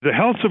The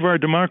health of our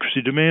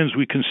democracy demands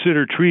we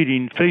consider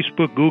treating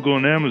Facebook, Google,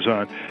 and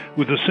Amazon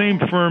with the same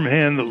firm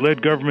hand that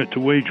led government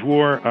to wage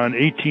war on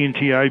AT&T,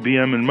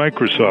 IBM, and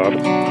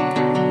Microsoft.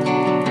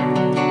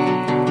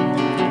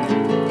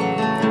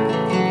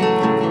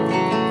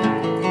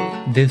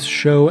 This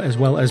show, as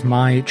well as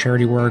my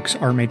charity works,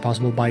 are made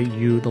possible by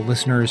you, the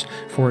listeners.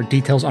 For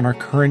details on our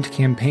current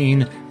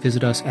campaign,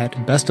 visit us at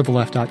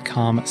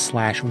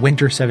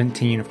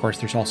bestoftheleft.com/winter17. Of course,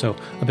 there's also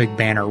a big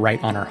banner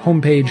right on our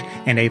homepage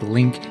and a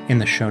link in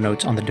the show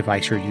notes on the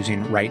device you're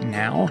using right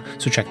now.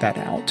 So check that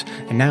out.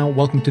 And now,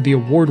 welcome to the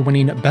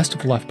award-winning Best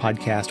of the Left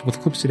podcast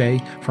with clips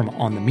today from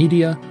On the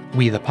Media,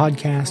 We the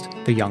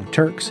Podcast, The Young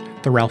Turks,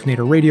 The Ralph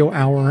Nader Radio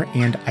Hour,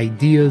 and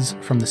Ideas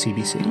from the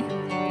CBC.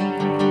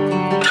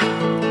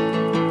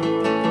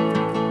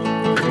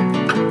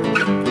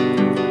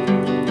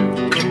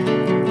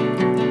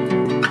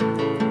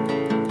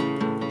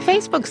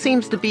 Facebook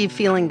seems to be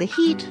feeling the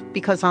heat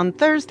because on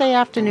Thursday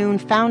afternoon,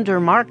 founder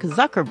Mark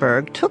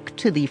Zuckerberg took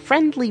to the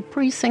friendly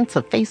precincts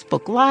of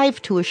Facebook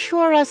Live to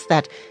assure us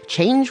that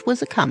change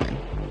was a-coming.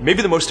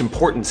 Maybe the most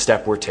important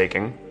step we're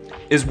taking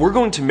is we're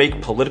going to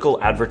make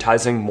political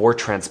advertising more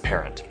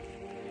transparent.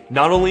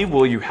 Not only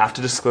will you have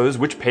to disclose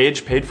which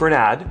page paid for an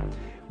ad,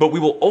 but we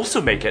will also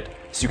make it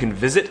so you can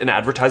visit an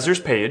advertiser's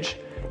page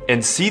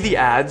and see the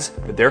ads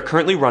that they're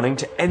currently running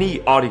to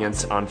any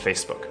audience on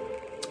Facebook.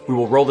 We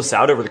will roll this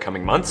out over the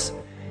coming months,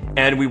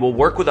 and we will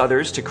work with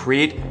others to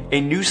create a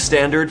new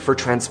standard for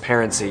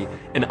transparency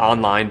in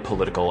online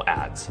political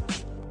ads.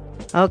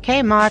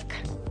 Okay, Mark.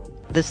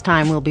 This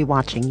time we'll be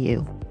watching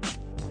you.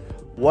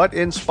 What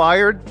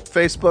inspired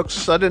Facebook's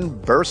sudden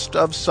burst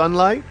of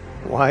sunlight?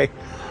 Why,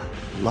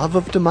 love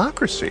of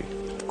democracy,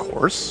 of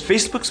course.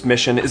 Facebook's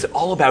mission is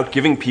all about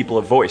giving people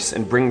a voice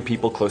and bringing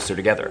people closer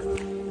together.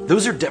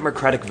 Those are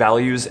democratic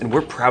values, and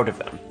we're proud of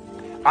them.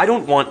 I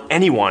don't want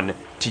anyone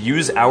to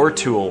use our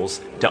tools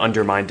to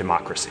undermine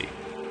democracy.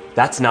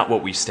 That's not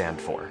what we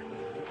stand for.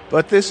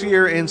 But this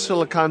year in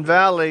Silicon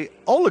Valley,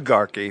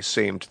 oligarchy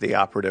seemed the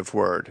operative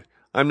word.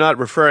 I'm not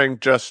referring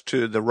just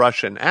to the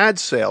Russian ad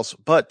sales,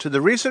 but to the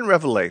recent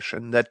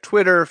revelation that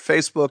Twitter,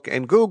 Facebook,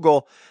 and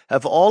Google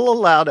have all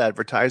allowed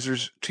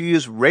advertisers to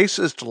use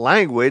racist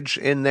language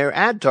in their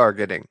ad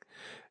targeting.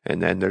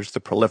 And then there's the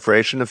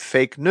proliferation of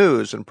fake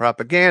news and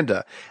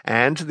propaganda,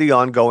 and the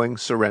ongoing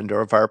surrender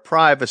of our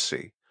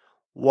privacy.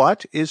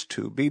 What is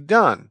to be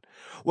done?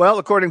 Well,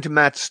 according to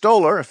Matt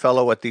Stoller, a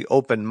fellow at the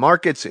Open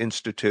Markets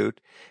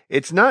Institute,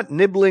 it's not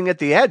nibbling at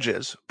the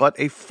edges, but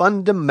a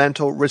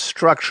fundamental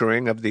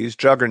restructuring of these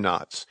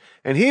juggernauts.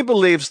 And he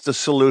believes the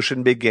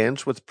solution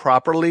begins with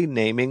properly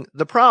naming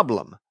the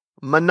problem: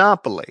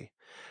 monopoly.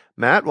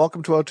 Matt,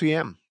 welcome to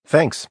OTM.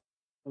 Thanks.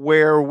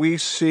 Where we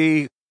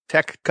see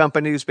tech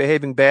companies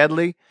behaving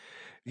badly,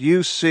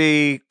 you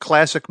see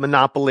classic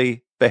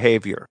monopoly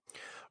behavior.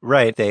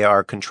 Right. They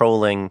are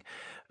controlling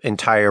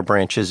entire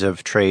branches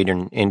of trade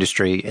and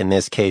industry. In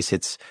this case,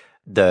 it's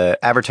the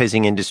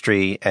advertising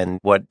industry and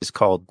what is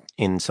called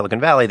in Silicon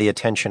Valley the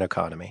attention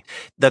economy.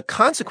 The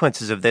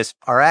consequences of this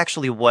are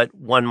actually what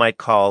one might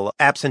call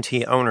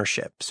absentee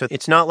ownership. So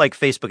it's not like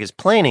Facebook is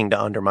planning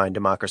to undermine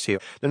democracy.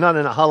 They're not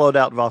in a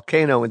hollowed-out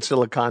volcano in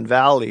Silicon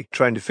Valley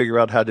trying to figure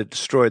out how to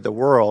destroy the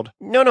world.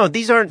 No,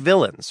 these aren't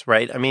villains,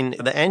 right? I mean,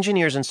 the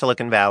engineers in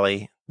Silicon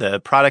Valley, the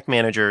product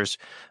managers,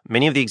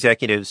 many of the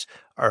executives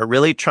are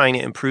really trying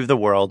to improve the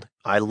world.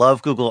 I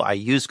love Google. I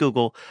use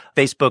Google.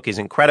 Facebook is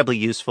incredibly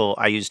useful.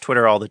 I use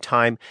Twitter all the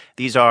time.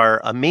 These are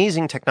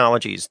amazing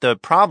technologies. The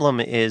problem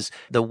is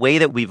the way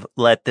that we've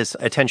let this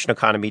attention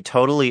economy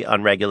totally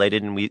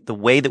unregulated and the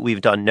way that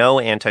we've done no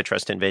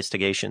antitrust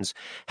investigations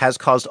has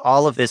caused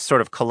all of this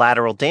sort of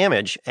collateral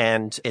damage,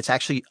 and it's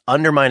actually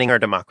undermining our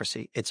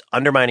democracy. It's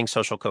undermining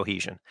social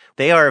cohesion.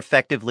 They are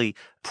effectively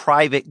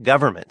private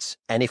governments,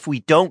 and if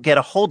we don't get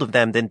a hold of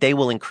them, then they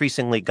will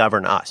increasingly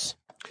govern us.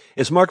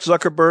 Is Mark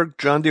Zuckerberg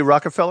John D.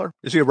 Rockefeller?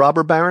 Is he a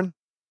robber baron?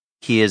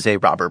 He is a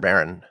robber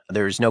baron.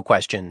 There's no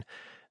question.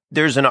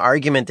 There's an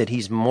argument that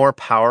he's more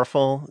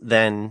powerful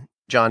than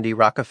John D.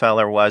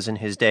 Rockefeller was in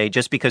his day,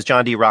 just because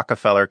John D.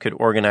 Rockefeller could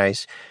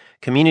organize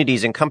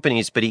communities and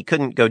companies, but he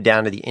couldn't go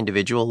down to the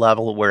individual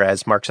level,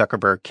 whereas Mark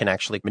Zuckerberg can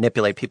actually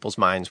manipulate people's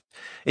minds.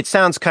 It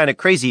sounds kind of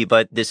crazy,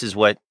 but this is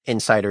what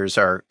insiders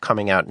are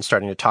coming out and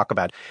starting to talk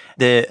about.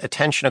 The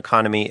attention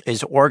economy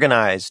is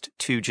organized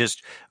to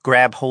just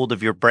grab hold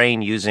of your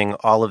brain using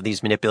all of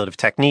these manipulative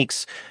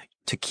techniques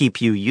to keep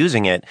you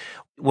using it.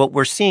 What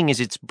we're seeing is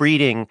it's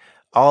breeding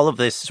all of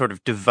this sort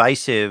of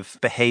divisive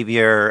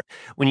behavior.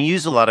 When you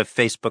use a lot of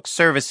Facebook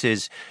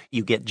services,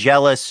 you get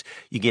jealous,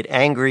 you get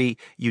angry,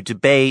 you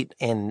debate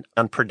in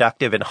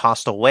unproductive and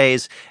hostile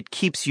ways. It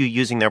keeps you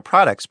using their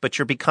products, but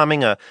you're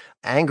becoming a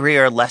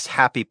angrier, less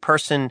happy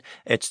person.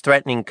 It's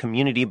threatening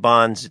community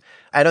bonds.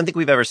 I don't think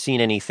we've ever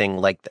seen anything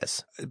like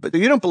this. But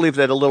you don't believe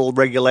that a little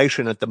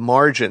regulation at the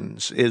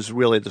margins is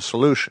really the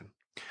solution?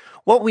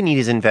 What we need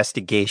is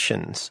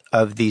investigations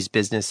of these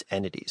business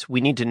entities.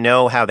 We need to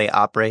know how they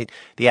operate.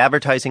 The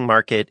advertising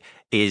market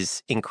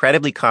is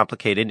incredibly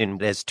complicated and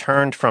has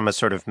turned from a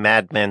sort of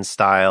Mad Men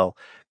style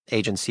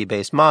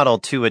agency-based model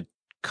to a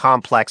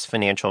complex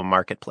financial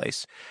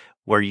marketplace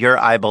where your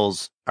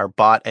eyeballs are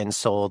bought and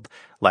sold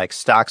like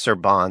stocks or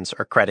bonds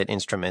or credit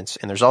instruments.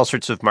 And there's all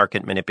sorts of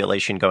market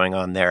manipulation going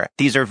on there.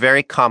 These are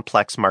very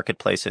complex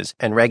marketplaces,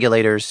 and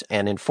regulators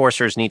and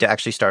enforcers need to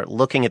actually start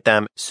looking at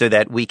them so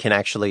that we can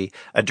actually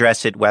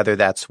address it, whether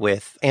that's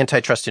with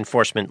antitrust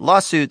enforcement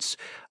lawsuits,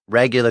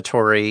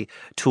 regulatory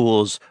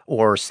tools,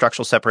 or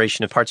structural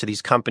separation of parts of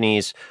these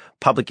companies,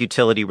 public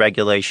utility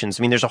regulations.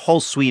 I mean, there's a whole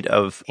suite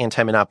of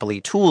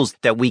anti-monopoly tools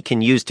that we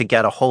can use to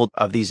get a hold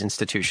of these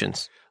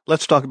institutions.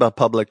 Let's talk about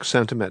public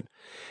sentiment.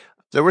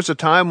 There was a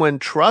time when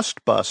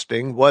trust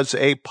busting was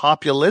a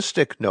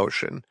populistic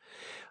notion,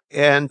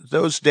 and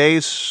those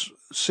days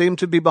seem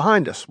to be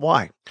behind us.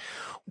 Why?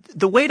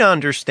 The way to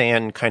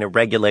understand kind of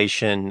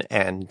regulation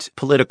and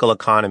political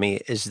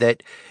economy is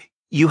that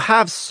you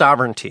have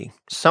sovereignty.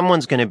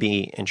 Someone's going to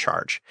be in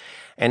charge.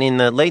 And in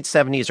the late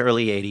 70s,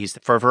 early 80s,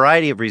 for a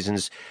variety of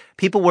reasons,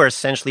 people were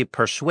essentially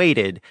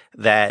persuaded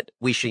that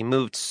we should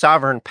move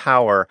sovereign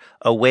power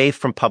away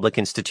from public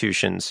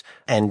institutions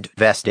and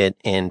vest it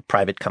in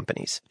private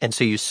companies. And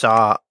so you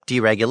saw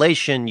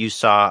deregulation, you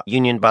saw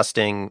union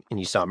busting, and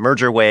you saw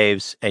merger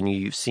waves, and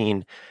you've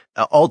seen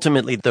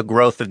ultimately the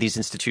growth of these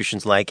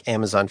institutions like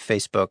Amazon,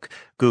 Facebook,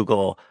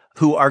 Google,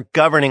 who are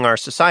governing our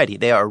society.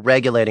 They are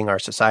regulating our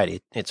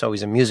society. It's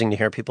always amusing to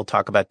hear people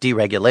talk about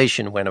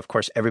deregulation when, of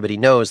course, everybody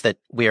knows that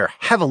we are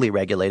heavily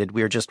regulated.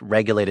 We are just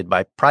regulated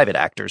by private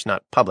actors,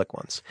 not public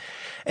ones.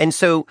 And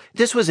so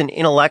this was an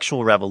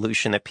intellectual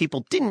revolution that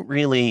people didn't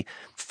really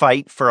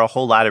fight for a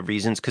whole lot of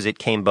reasons because it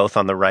came both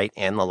on the right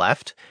and the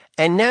left.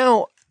 And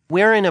now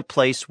we're in a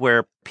place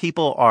where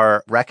people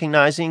are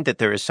recognizing that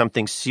there is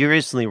something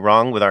seriously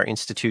wrong with our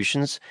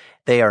institutions.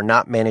 They are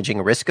not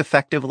managing risk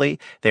effectively.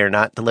 They are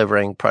not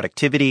delivering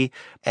productivity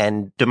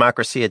and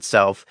democracy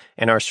itself.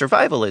 And our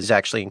survival is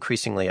actually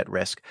increasingly at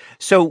risk.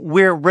 So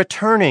we're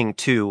returning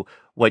to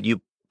what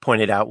you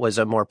pointed out was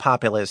a more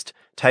populist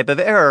type of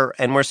error.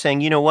 And we're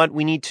saying, you know what?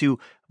 We need to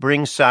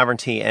bring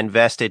sovereignty and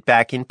vest it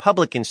back in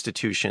public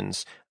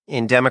institutions,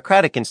 in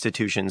democratic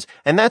institutions.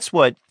 And that's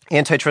what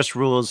antitrust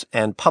rules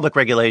and public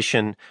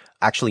regulation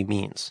actually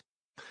means.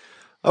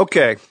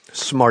 Okay,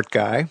 smart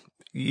guy.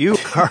 You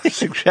are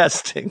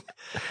suggesting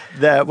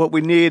that what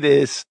we need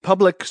is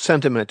public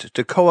sentiment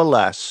to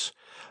coalesce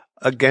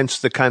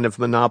against the kind of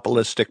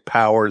monopolistic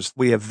powers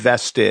we have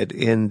vested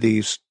in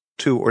these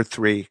 2 or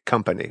 3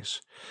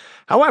 companies.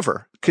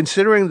 However,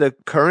 considering the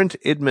current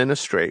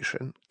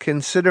administration,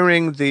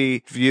 considering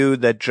the view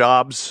that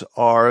jobs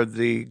are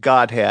the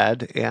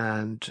godhead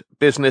and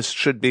business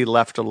should be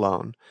left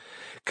alone,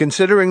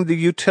 considering the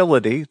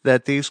utility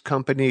that these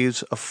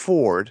companies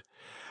afford,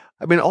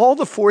 I mean, all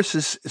the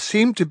forces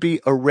seem to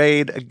be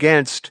arrayed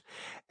against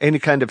any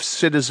kind of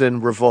citizen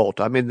revolt.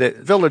 I mean, the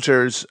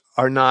villagers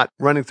are not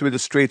running through the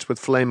streets with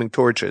flaming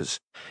torches.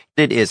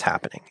 It is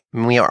happening. I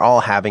mean, we are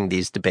all having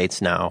these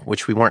debates now,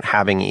 which we weren't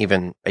having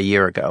even a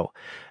year ago.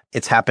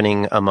 It's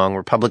happening among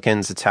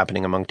Republicans. It's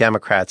happening among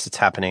Democrats. It's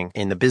happening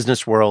in the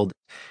business world.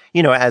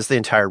 You know, as the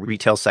entire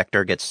retail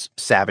sector gets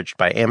savaged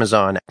by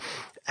Amazon,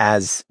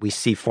 as we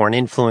see foreign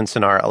influence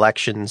in our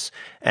elections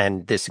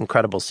and this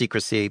incredible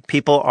secrecy,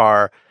 people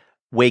are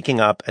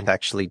waking up and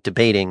actually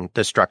debating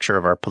the structure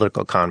of our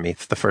political economy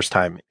for the first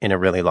time in a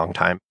really long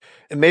time.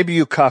 And maybe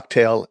you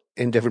cocktail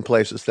in different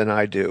places than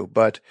I do,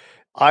 but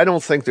I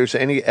don't think there's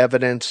any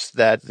evidence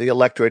that the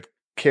electorate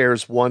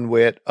cares one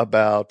whit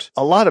about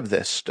a lot of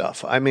this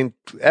stuff. I mean,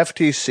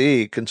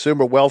 FTC,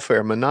 consumer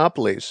welfare,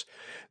 monopolies,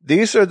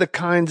 these are the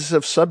kinds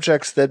of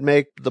subjects that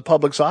make the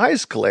public's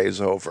eyes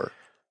glaze over.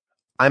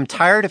 I'm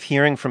tired of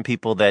hearing from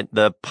people that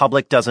the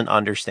public doesn't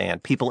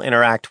understand. People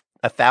interact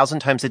 1,000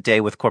 times a day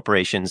with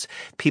corporations.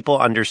 People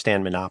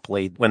understand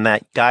monopoly. When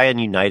that guy in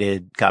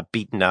United got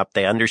beaten up,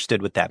 they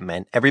understood what that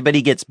meant.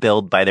 Everybody gets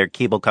billed by their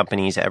cable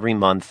companies every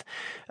month,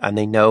 and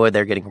they know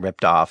they're getting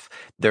ripped off.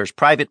 There's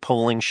private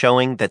polling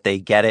showing that they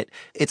get it.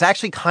 It's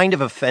actually kind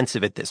of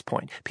offensive at this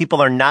point. People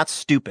are not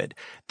stupid.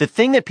 The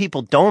thing that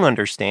people don't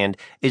understand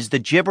is the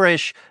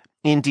gibberish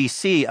in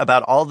D.C.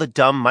 about all the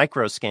dumb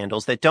micro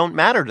scandals that don't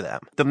matter to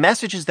them. The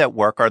messages that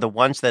work are the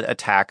ones that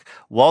attack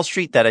Wall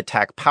Street, that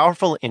attack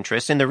powerful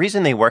interests. And the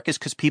reason they work is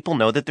because people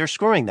know that they're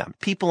screwing them.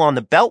 People on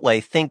the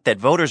Beltway think that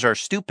voters are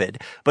stupid,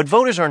 but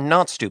voters are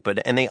not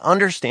stupid, and they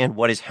understand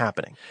what is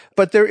happening.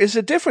 But there is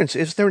a difference,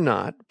 is there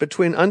not,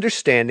 between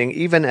understanding,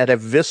 even at a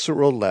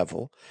visceral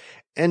level,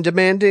 and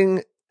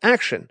demanding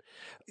action.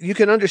 You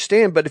can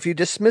understand, but if you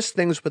dismiss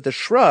things with a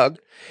shrug,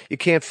 you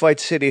can't fight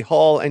City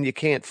Hall and you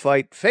can't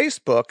fight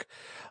Facebook.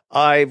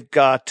 I've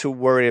got to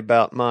worry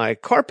about my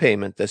car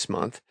payment this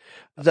month.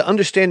 The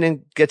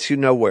understanding gets you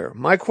nowhere.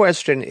 My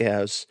question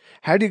is,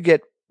 how do you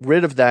get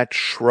rid of that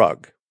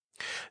shrug?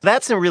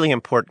 That's a really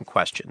important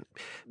question.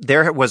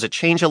 There was a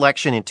change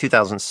election in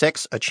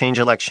 2006, a change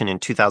election in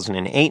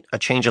 2008, a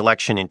change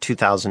election in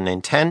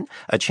 2010,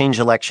 a change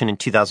election in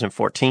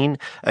 2014,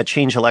 a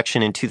change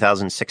election in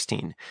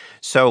 2016.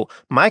 So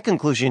my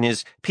conclusion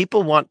is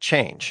people want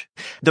change.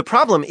 The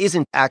problem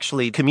isn't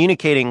actually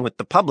communicating with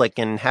the public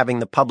and having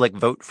the public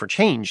vote for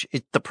change.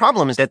 The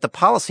problem is that the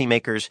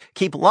policymakers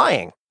keep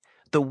lying.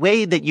 The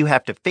way that you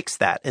have to fix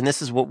that, and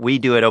this is what we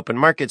do at Open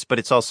Markets, but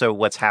it's also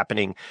what's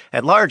happening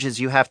at large, is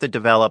you have to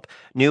develop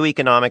new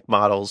economic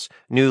models,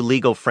 new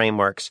legal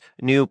frameworks,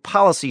 new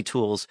policy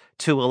tools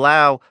to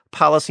allow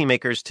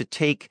policymakers to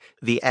take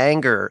the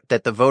anger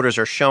that the voters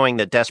are showing,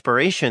 the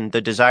desperation,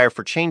 the desire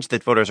for change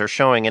that voters are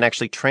showing, and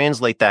actually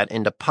translate that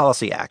into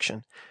policy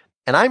action.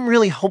 And I'm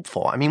really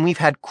hopeful. I mean, we've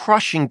had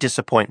crushing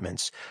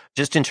disappointments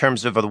just in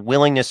terms of the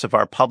willingness of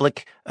our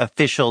public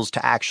officials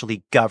to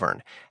actually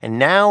govern. And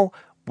now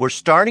we're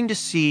starting to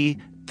see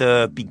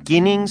the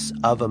beginnings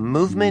of a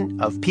movement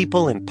of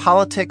people in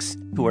politics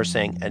who are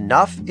saying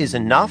enough is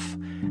enough,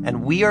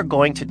 and we are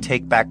going to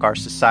take back our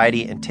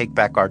society and take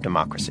back our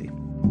democracy.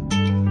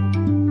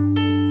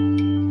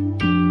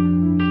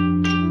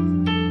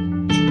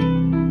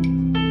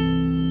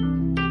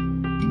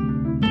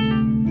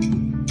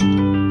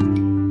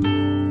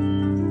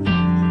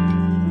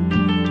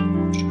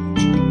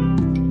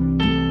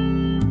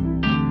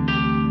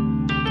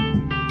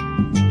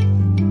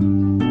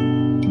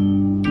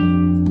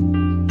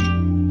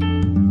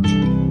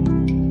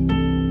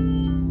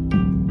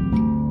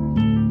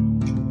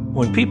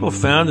 When people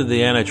founded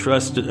the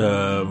antitrust, when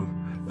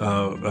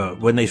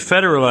they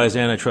federalized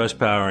antitrust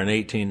power in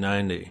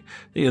 1890,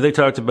 they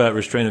talked about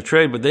restraint of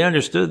trade, but they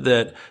understood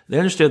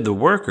the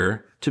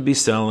worker to be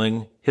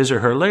selling his or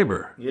her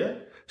labor. Yeah.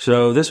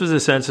 So this was a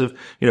sense of,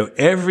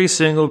 every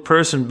single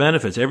person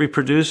benefits, every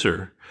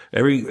producer,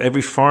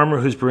 every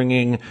farmer who's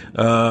bringing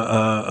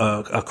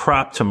a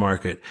crop to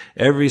market,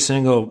 every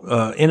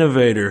single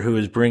innovator who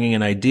is bringing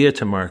an idea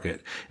to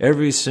market,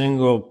 every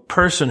single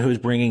person who's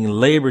bringing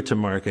labor to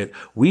market.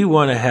 We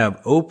want to have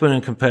open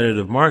and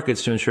competitive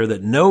markets to ensure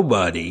that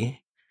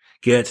nobody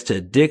gets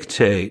to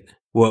dictate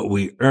what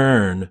we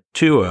earn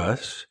to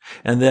us,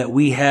 and that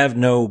we have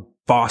no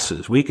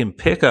bosses. We can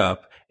pick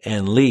up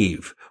and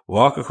leave.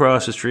 Walk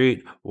across the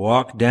street,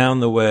 walk down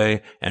the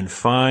way, and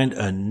find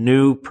a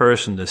new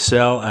person to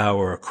sell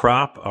our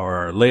crop,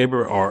 our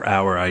labor, or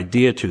our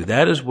idea to.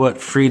 That is what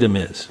freedom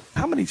is.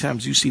 How many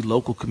times do you see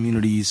local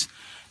communities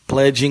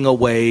pledging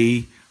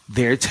away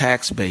their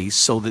tax base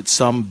so that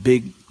some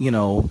big,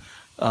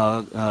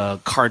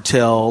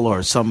 cartel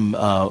or some,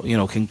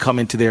 can come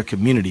into their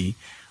community,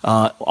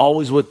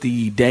 always with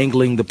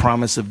the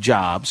promise of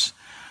jobs?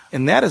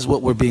 And that is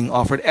what we're being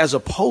offered, as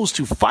opposed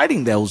to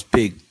fighting those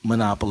big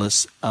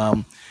monopolists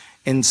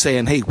and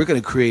saying, hey, we're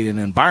going to create an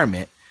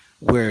environment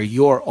where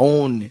your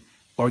own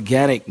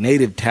organic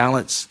native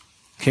talents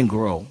can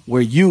grow,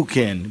 where you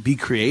can be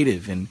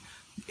creative and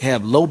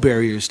have low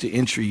barriers to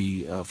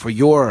entry for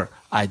your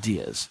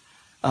ideas.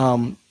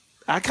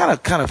 I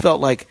kind of felt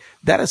like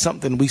that is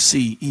something we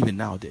see even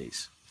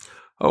nowadays.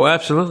 Oh,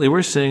 absolutely.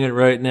 We're seeing it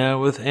right now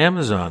with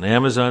Amazon.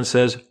 Amazon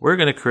says we're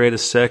going to create a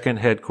second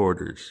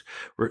headquarters.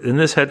 In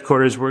this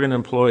headquarters, we're going to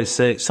employ,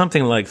 say,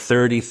 something like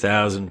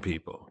 30,000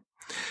 people.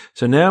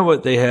 So now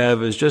what they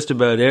have is just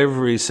about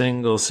every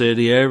single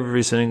city,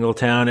 every single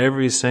town,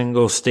 every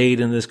single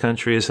state in this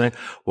country is saying,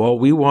 well,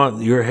 we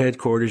want your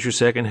headquarters, your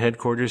second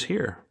headquarters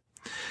here.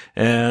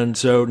 And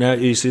so now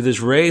you see this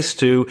race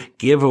to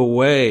give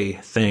away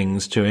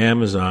things to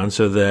Amazon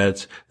so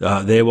that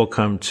they will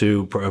come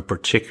to a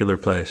particular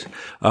place.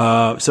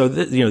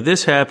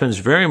 This happens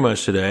very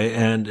much today,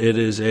 and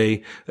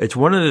it's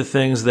one of the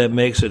things that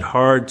makes it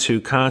hard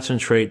to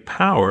concentrate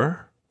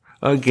power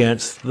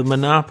against the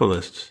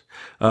monopolists.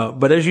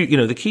 But as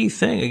the key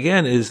thing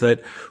again is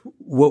that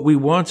what we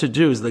want to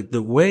do is, like,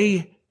 the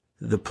way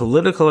the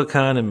political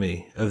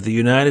economy of the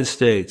United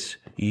States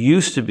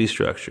used to be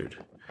structured,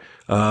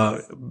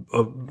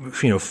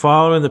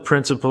 following the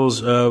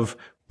principles of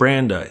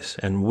Brandeis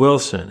and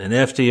Wilson and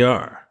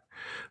FDR,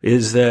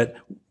 is that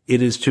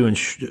it is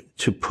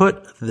to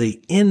put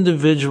the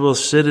individual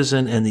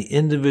citizen and the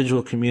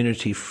individual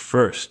community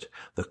first.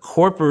 The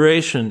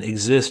corporation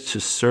exists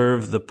to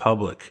serve the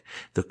public.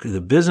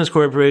 The business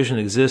corporation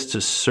exists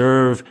to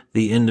serve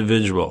the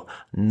individual,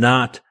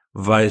 not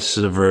vice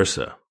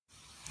versa.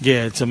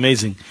 Yeah, it's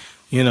amazing.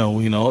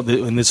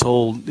 In this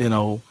whole,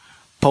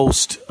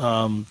 post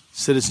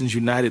Citizens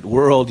United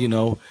world,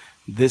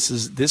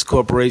 this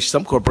corporation,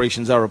 some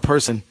corporations are a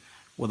person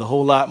with a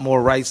whole lot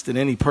more rights than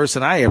any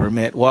person I ever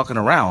met walking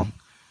around.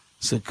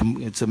 So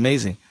it's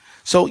amazing.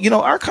 So,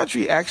 our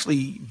country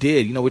actually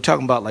did, we're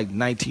talking about like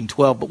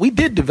 1912, but we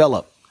did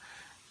develop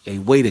a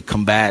way to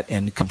combat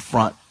and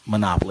confront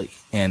monopoly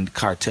and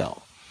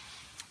cartel.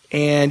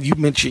 And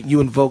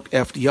you invoked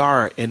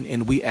FDR,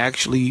 and we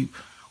actually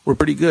were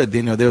pretty good.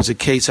 There was a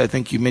case, I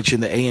think you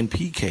mentioned the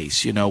A&P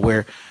case,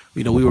 where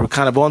we were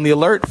kind of on the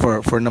alert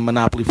for the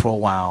monopoly for a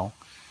while.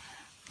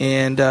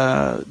 And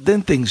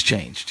then things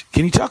changed.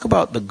 Can you talk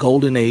about the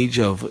golden age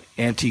of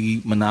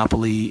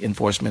anti-monopoly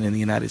enforcement in the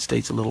United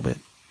States a little bit?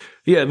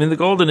 Yeah, I mean, the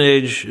golden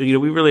age, we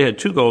really had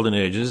two golden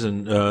ages.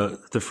 And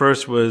the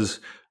first was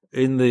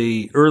in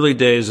the early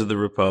days of the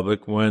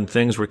Republic when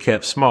things were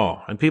kept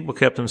small. And people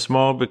kept them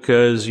small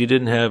because you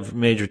didn't have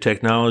major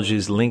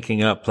technologies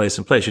linking up place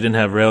and place. You didn't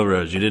have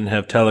railroads. You didn't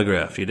have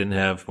telegraph. You didn't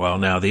have,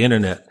 now the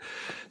internet.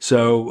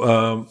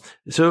 So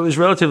it was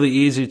relatively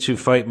easy to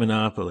fight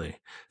monopoly.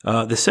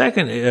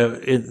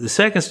 The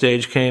second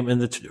stage came in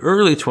the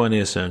early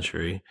 20th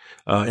century,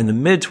 in the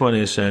mid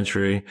 20th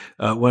century,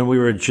 when we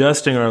were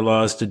adjusting our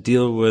laws to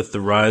deal with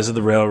the rise of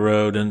the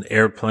railroad and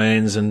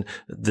airplanes and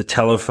the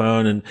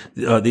telephone and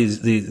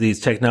these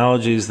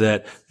technologies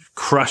that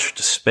crushed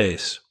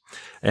space.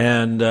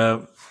 And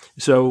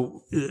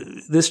so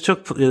this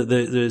took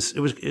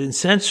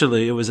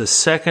it was a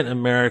second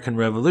American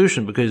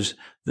Revolution because,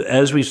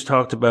 as we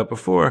talked about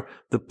before,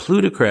 the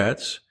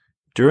plutocrats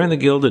during the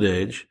Gilded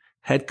Age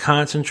had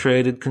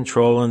concentrated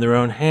control in their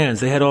own hands.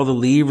 They had all the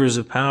levers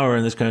of power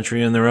in this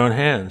country in their own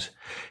hands.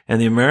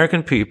 And the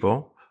American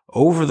people,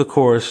 over the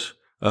course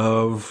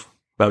of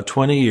about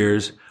 20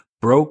 years,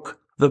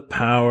 broke the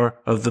power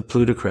of the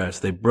plutocrats.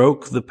 They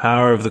broke the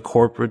power of the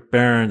corporate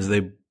barons.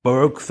 They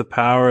broke the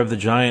power of the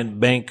giant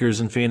bankers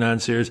and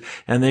financiers,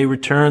 and they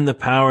returned the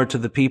power to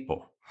the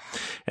people.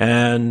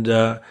 And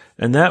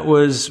that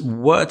was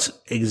what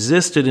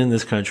existed in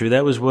this country.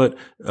 That was what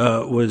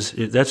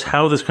that's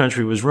how this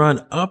country was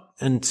run up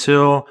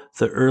until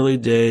the early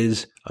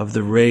days of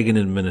the Reagan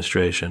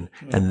administration.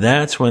 And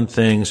that's when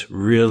things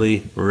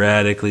really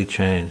radically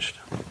changed.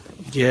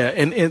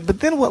 Yeah,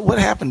 but then what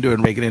happened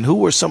during Reagan, and who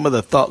were some of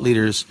the thought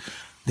leaders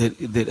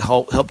that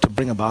helped to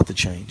bring about the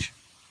change?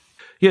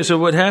 Yeah, so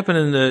what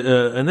happened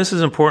and this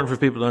is important for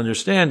people to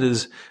understand,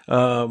 is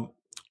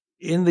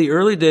in the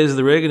early days of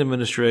the Reagan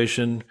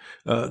administration,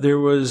 there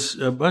was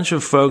a bunch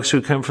of folks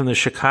who come from the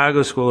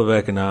Chicago School of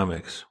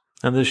Economics.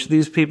 And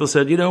these people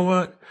said, you know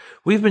what?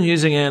 We've been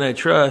using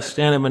antitrust,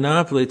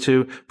 anti-monopoly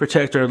to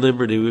protect our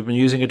liberty. We've been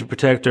using it to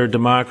protect our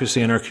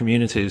democracy and our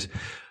communities.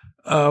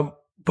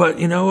 But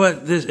you know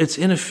what? It's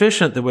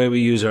inefficient the way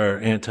we use our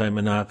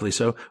anti-monopoly.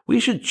 So we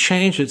should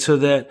change it so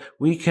that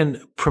we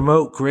can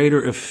promote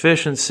greater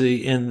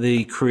efficiency in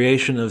the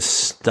creation of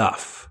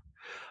stuff.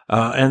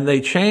 And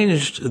they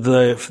changed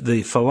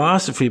the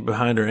philosophy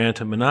behind our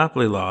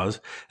anti-monopoly laws.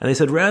 And they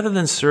said, rather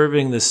than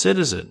serving the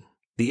citizen,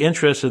 the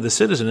interest of the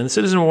citizen, and the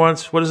citizen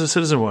wants, what does the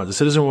citizen want? The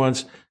citizen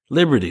wants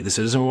liberty. The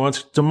citizen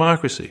wants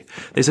democracy.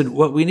 They said,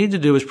 what we need to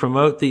do is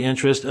promote the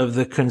interest of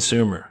the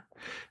consumer.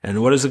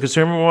 And what does the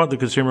consumer want? The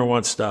consumer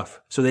wants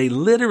stuff. So they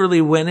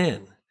literally went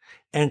in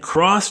and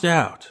crossed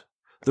out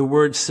the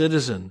word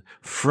citizen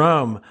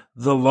from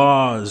the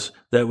laws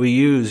that we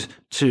use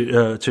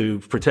to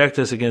protect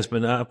us against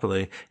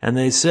monopoly. And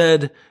they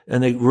said,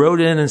 and they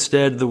wrote in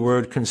instead the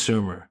word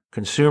consumer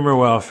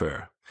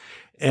welfare.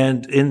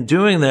 And in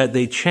doing that,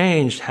 they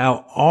changed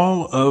how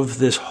all of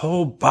this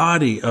whole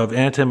body of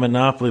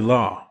anti-monopoly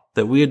law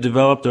that we had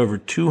developed over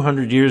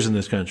 200 years in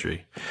this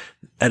country,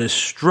 at a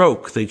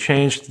stroke, they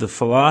changed the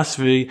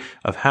philosophy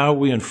of how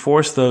we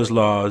enforce those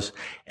laws,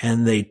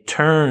 and they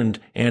turned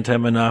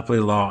anti-monopoly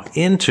law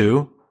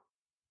into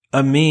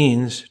a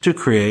means to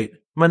create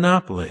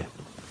monopoly.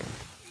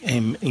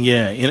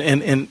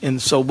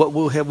 And so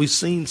what have we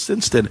seen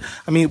since then?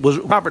 I mean, was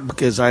Robert,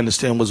 because I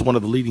understand, was one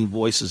of the leading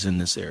voices in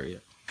this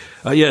area.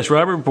 Yes,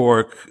 Robert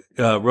Bork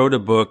wrote a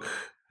book.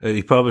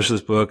 He published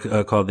this book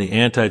called The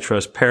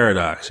Antitrust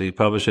Paradox. He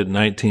published it in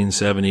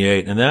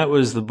 1978, and that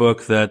was the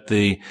book that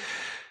the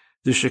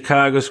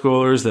Chicago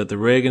scholars, that the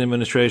Reagan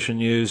administration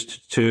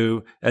used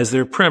as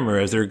their primer,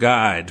 as their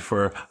guide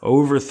for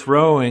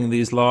overthrowing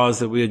these laws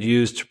that we had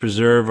used to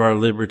preserve our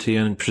liberty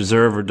and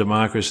preserve our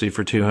democracy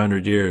for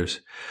 200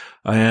 years.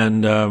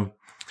 And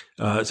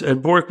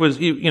Bork was,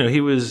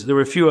 there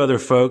were a few other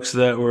folks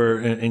that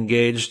were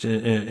engaged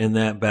in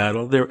that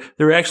battle. There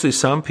were actually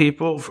some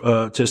people,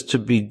 just to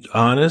be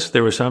honest,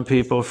 there were some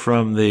people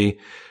from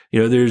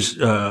there's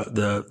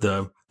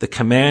the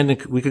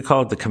command, we could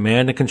call it the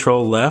command and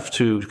control left,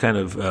 who kind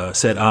of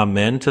said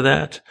amen to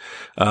that.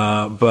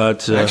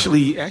 But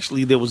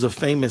actually, there was a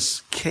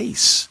famous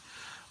case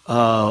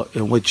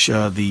in which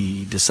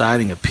the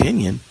deciding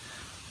opinion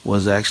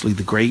was actually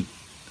the great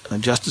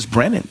Justice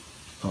Brennan,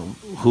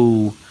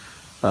 who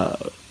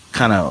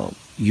kind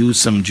of used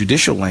some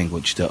judicial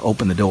language to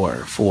open the door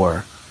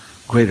for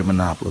greater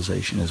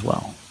monopolization as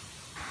well.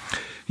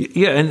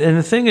 Yeah, and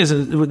the thing is,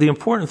 the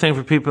important thing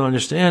for people to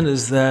understand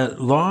is that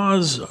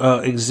laws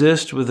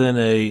exist within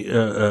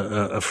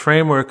a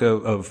framework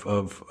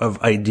of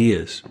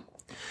ideas,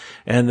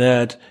 and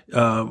that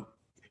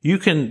you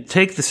can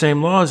take the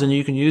same laws and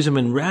you can use them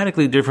in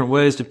radically different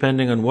ways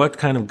depending on what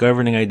kind of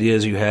governing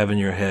ideas you have in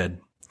your head.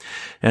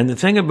 And the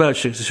thing about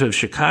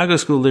Chicago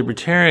School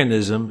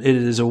libertarianism, it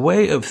is a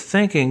way of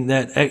thinking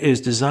that is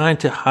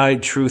designed to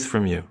hide truth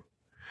from you.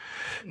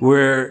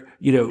 Where,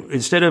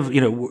 instead of,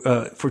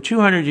 for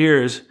 200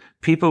 years,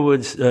 people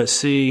would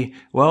see,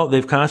 well,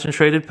 they've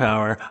concentrated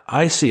power.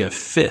 I see a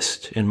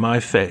fist in my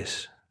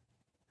face.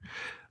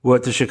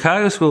 What the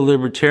Chicago School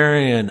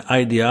libertarian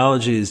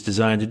ideology is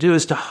designed to do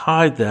is to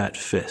hide that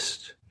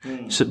fist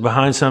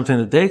behind something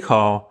that they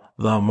call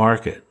the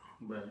market.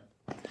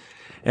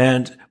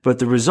 But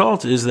the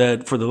result is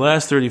that for the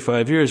last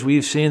 35 years,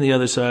 we've seen the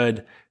other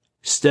side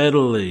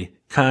steadily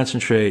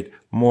concentrate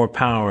more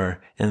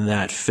power in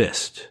that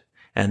fist.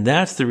 And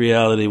that's the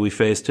reality we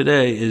face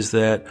today, is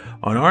that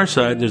on our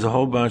side, there's a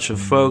whole bunch of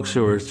folks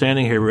who are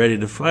standing here ready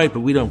to fight, but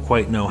we don't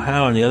quite know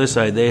how. On the other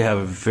side, they have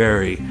a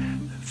very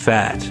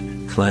fat,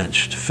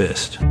 clenched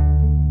fist.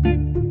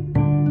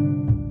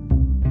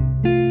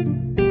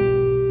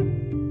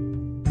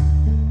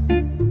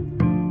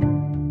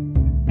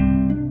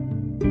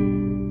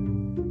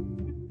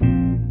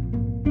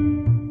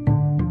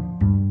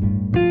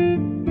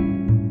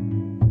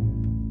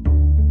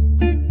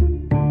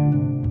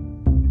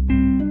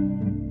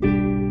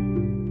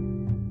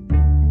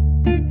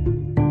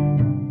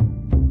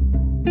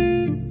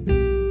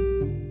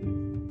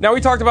 Now, we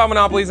talked about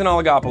monopolies and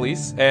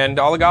oligopolies, and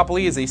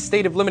oligopoly is a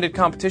state of limited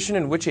competition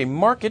in which a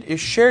market is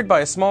shared by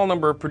a small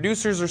number of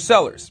producers or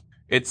sellers.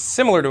 It's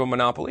similar to a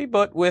monopoly,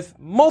 but with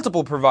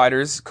multiple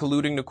providers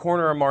colluding to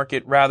corner a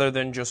market rather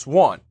than just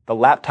one. The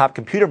laptop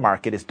computer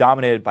market is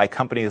dominated by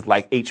companies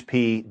like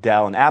HP,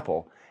 Dell, and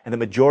Apple, and the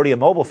majority of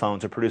mobile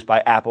phones are produced by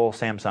Apple,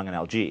 Samsung, and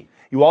LG.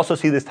 You also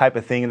see this type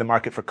of thing in the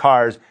market for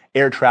cars,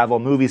 air travel,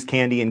 movies,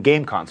 candy, and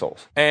game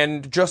consoles.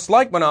 And just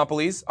like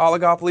monopolies,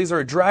 oligopolies are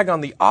a drag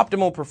on the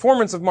optimal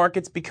performance of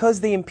markets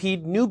because they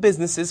impede new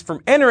businesses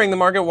from entering the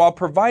market while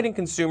providing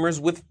consumers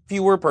with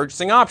fewer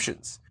purchasing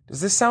options. Does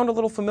this sound a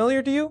little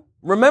familiar to you?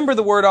 Remember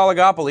the word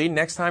oligopoly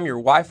next time your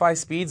Wi-Fi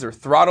speeds are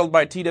throttled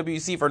by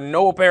TWC for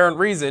no apparent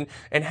reason,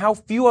 and how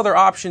few other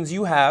options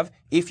you have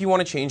if you want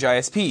to change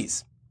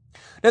ISPs.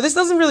 Now, this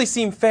doesn't really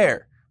seem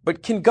fair.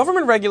 But can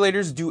government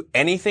regulators do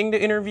anything to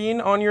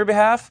intervene on your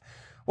behalf?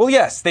 Well,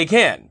 yes, they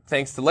can,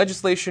 thanks to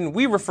legislation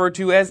we refer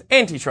to as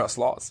antitrust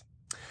laws.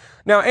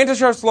 Now,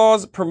 antitrust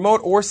laws promote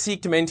or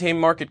seek to maintain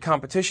market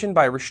competition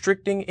by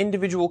restricting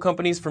individual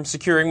companies from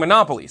securing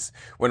monopolies.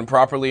 When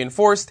properly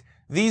enforced,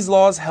 these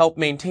laws help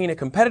maintain a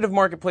competitive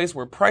marketplace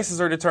where prices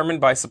are determined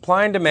by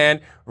supply and demand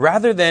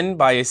rather than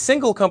by a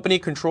single company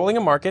controlling a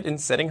market and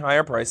setting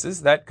higher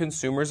prices that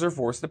consumers are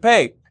forced to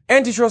pay.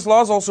 Antitrust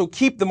laws also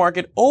keep the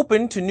market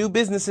open to new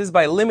businesses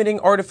by limiting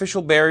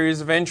artificial barriers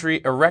of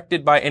entry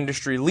erected by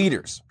industry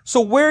leaders.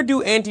 So where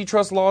do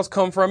antitrust laws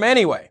come from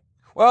anyway?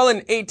 Well, in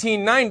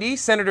 1890,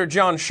 Senator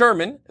John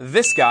Sherman,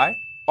 this guy,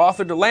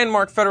 authored a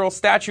landmark federal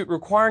statute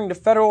requiring the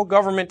federal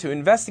government to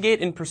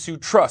investigate and pursue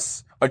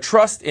trusts. A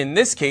trust, in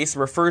this case,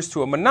 refers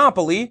to a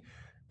monopoly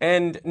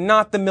and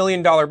not the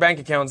million-dollar bank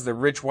accounts that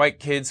rich white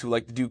kids who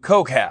like to do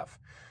coke have.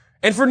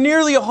 And for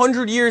nearly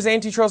 100 years,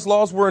 antitrust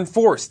laws were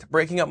enforced,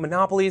 breaking up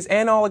monopolies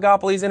and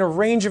oligopolies in a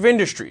range of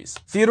industries.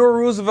 Theodore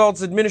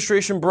Roosevelt's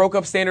administration broke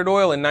up Standard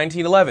Oil in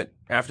 1911.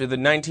 After the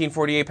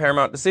 1948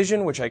 Paramount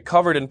decision, which I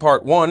covered in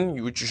part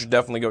 1, which you should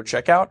definitely go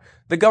check out,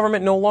 the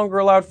government no longer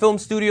allowed film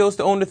studios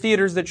to own the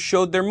theaters that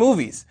showed their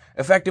movies,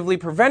 effectively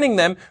preventing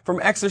them from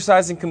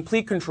exercising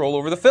complete control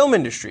over the film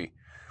industry.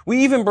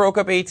 We even broke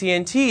up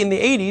AT&T in the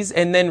 80s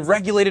and then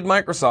regulated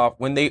Microsoft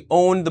when they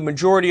owned the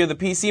majority of the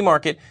PC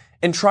market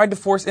and tried to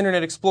force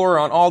Internet Explorer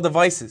on all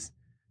devices.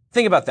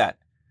 Think about that.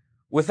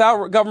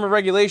 Without government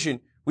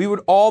regulation, we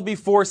would all be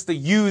forced to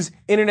use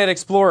Internet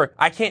Explorer.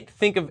 I can't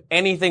think of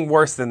anything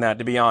worse than that,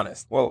 to be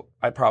honest. Well,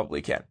 I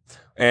probably can.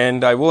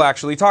 And I will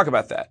actually talk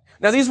about that.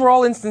 Now, these were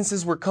all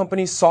instances where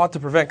companies sought to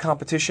prevent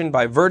competition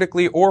by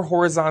vertically or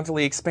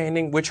horizontally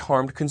expanding, which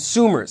harmed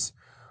consumers.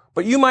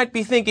 But you might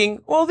be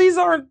thinking, well, these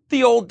aren't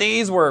the old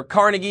days where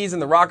Carnegies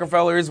and the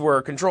Rockefellers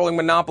were controlling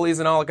monopolies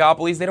and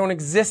oligopolies. They don't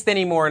exist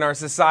anymore in our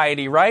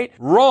society, right?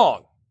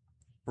 Wrong.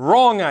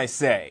 Wrong, I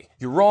say.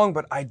 You're wrong,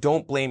 but I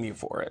don't blame you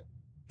for it.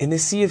 In the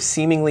sea of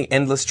seemingly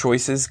endless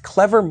choices,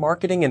 clever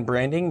marketing and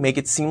branding make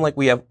it seem like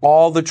we have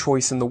all the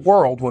choice in the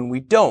world when we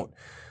don't.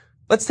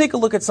 Let's take a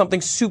look at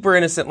something super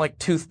innocent like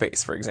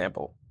toothpaste, for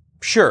example.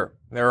 Sure,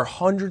 there are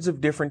hundreds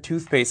of different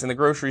toothpaste in the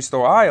grocery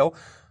store aisle,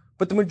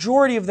 but the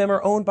majority of them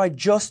are owned by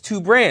just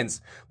two brands,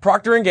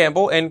 Procter &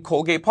 Gamble and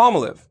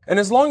Colgate-Palmolive. And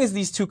as long as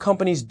these two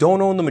companies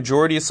don't own the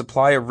majority of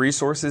supply of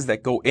resources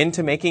that go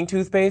into making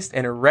toothpaste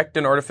and erect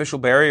an artificial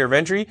barrier of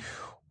entry,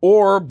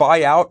 or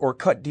buy out or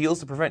cut deals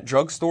to prevent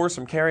drugstores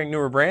from carrying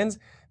newer brands,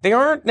 they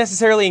aren't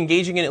necessarily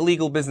engaging in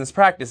illegal business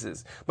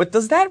practices. But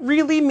does that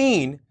really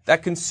mean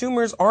that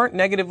consumers aren't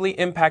negatively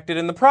impacted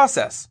in the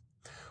process?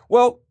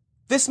 Well,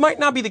 this might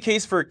not be the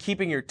case for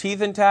keeping your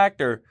teeth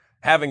intact or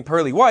having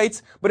pearly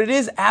whites, but it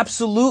is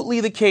absolutely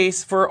the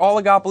case for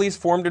oligopolies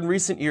formed in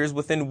recent years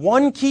within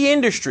one key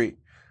industry,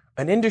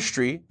 an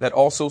industry that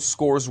also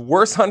scores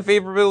worse on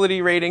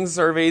favorability ratings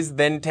surveys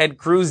than Ted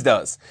Cruz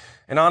does.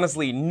 And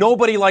honestly,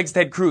 nobody likes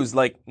Ted Cruz,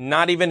 like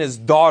not even his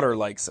daughter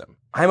likes him.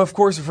 I'm of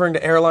course referring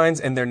to airlines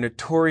and their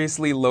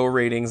notoriously low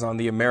ratings on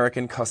the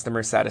American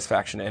Customer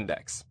Satisfaction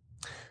Index.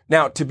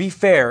 Now, to be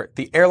fair,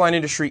 the airline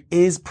industry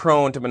is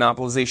prone to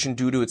monopolization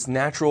due to its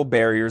natural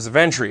barriers of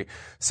entry,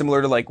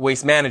 similar to like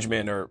waste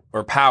management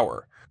or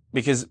power.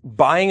 because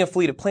buying a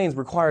fleet of planes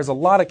requires a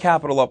lot of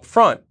capital up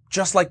front,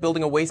 just like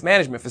building a waste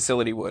management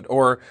facility would,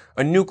 or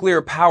a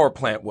nuclear power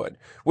plant would,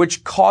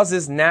 which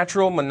causes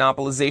natural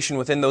monopolization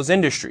within those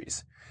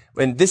industries.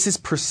 And this is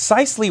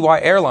precisely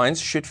why airlines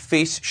should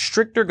face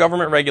stricter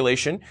government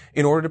regulation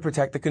in order to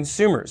protect the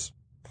consumers.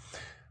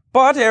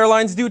 But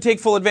airlines do take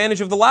full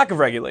advantage of the lack of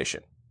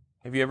regulation.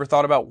 Have you ever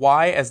thought about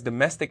why, as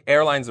domestic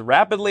airlines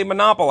rapidly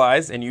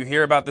monopolize, and you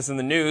hear about this in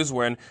the news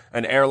when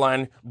an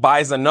airline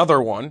buys another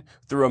one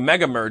through a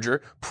mega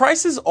merger,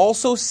 prices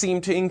also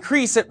seem to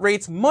increase at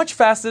rates much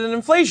faster than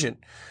inflation?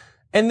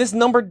 And this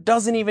number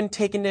doesn't even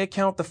take into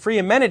account the free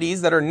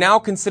amenities that are now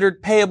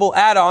considered payable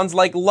add-ons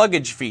like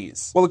luggage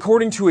fees. Well,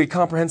 according to a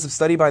comprehensive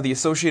study by the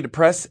Associated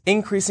Press,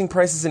 increasing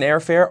prices in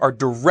airfare are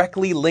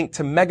directly linked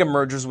to mega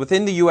mergers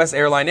within the U.S.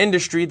 airline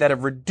industry that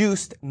have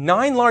reduced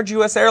 9 large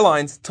U.S.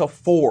 airlines to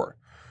 4.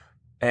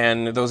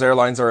 And those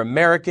airlines are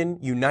American,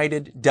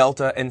 United,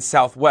 Delta, and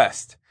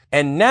Southwest.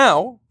 And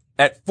now,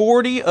 at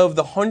 40 of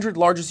the 100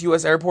 largest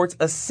U.S. airports,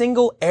 a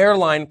single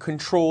airline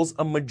controls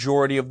a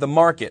majority of the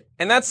market.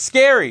 And that's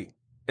scary,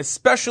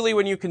 especially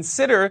when you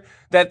consider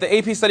that the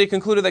AP study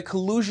concluded that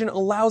collusion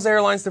allows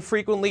airlines to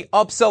frequently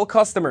upsell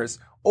customers,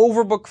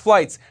 overbook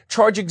flights,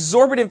 charge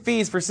exorbitant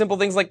fees for simple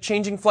things like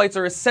changing flights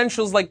or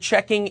essentials like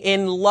checking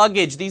in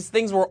luggage. These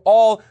things were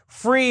all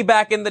free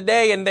back in the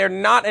day, and they're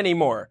not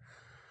anymore.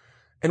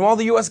 And while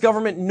the U.S.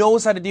 government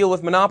knows how to deal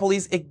with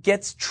monopolies, it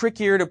gets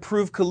trickier to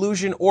prove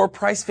collusion or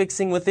price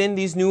fixing within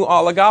these new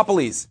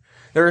oligopolies.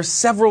 There are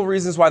several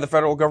reasons why the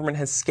federal government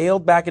has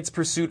scaled back its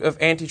pursuit of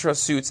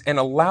antitrust suits and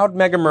allowed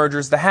mega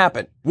mergers to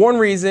happen. One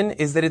reason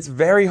is that it's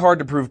very hard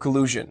to prove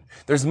collusion.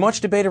 There's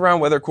much debate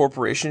around whether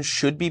corporations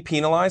should be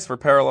penalized for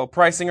parallel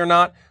pricing or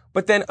not,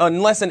 but then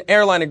unless an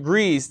airline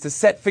agrees to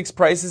set fixed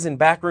prices and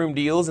backroom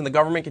deals and the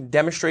government can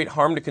demonstrate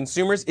harm to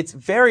consumers, it's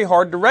very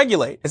hard to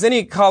regulate. As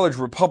any college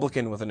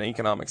Republican with an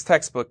economics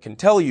textbook can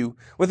tell you,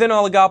 within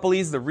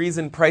oligopolies, the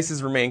reason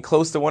prices remain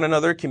close to one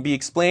another can be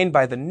explained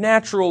by the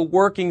natural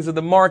workings of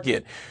the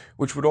market,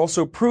 which would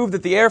also prove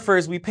that the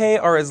airfares we pay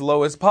are as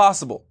low as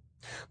possible.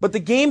 But the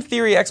game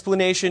theory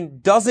explanation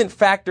doesn't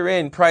factor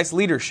in price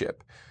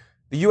leadership.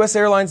 The U.S.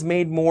 airlines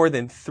made more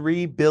than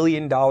 $3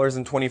 billion in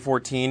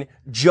 2014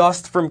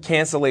 just from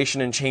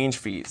cancellation and change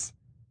fees.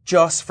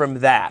 Just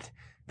from that.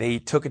 They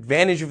took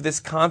advantage of this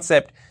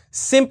concept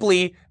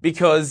simply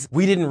because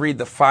we didn't read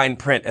the fine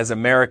print as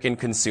American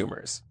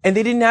consumers. And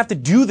they didn't have to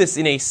do this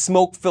in a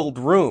smoke-filled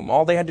room.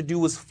 All they had to do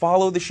was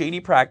follow the shady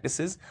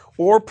practices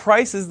or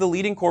prices the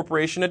leading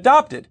corporation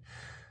adopted.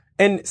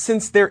 And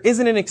since there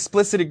isn't an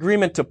explicit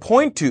agreement to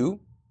point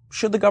to,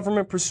 should the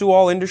government pursue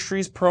all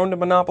industries prone to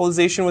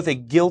monopolization with a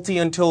guilty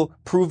until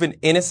proven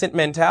innocent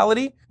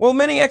mentality? Well,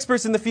 many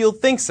experts in the field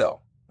think so,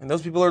 and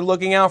those people are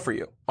looking out for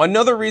you.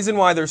 Another reason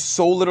why there's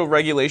so little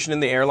regulation in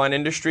the airline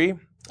industry,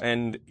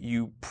 and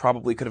you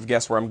probably could have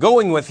guessed where I'm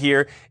going with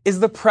here, is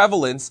the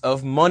prevalence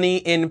of money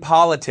in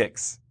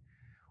politics.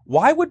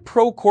 Why would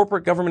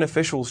pro-corporate government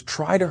officials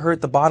try to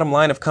hurt the bottom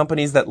line of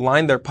companies that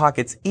line their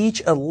pockets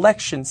each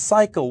election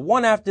cycle,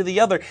 one after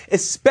the other,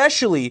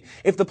 especially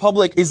if the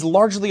public is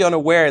largely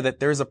unaware that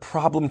there's a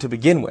problem to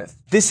begin with?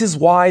 This is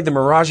why the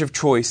mirage of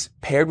choice,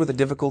 paired with the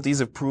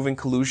difficulties of proving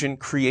collusion,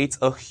 creates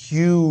a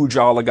huge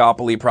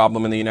oligopoly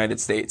problem in the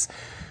United States.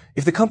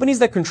 If the companies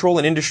that control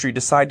an industry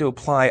decide to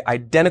apply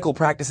identical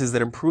practices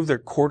that improve their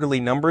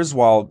quarterly numbers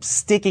while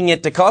sticking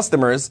it to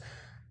customers,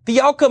 the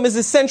outcome is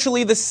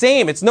essentially the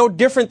same. It's no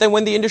different than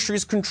when the industry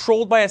is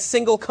controlled by a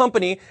single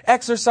company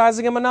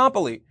exercising a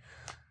monopoly.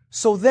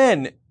 So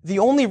then, the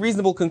only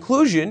reasonable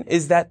conclusion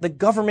is that the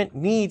government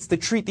needs to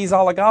treat these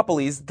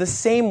oligopolies the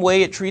same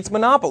way it treats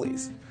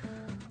monopolies.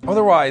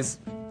 Otherwise,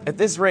 at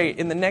this rate,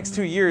 in the next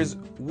 2 years,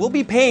 we'll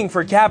be paying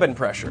for cabin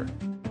pressure.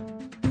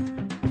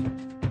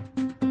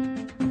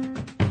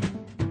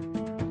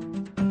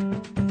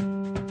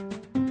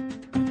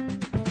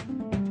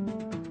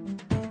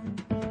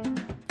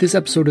 This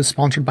episode is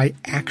sponsored by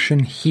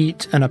Action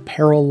Heat, an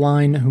apparel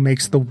line who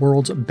makes the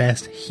world's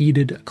best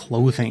heated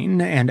clothing.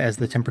 And as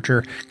the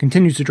temperature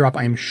continues to drop,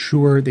 I am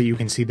sure that you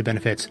can see the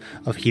benefits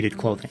of heated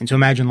clothing. So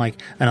imagine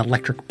like an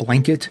electric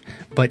blanket,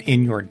 but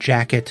in your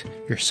jacket,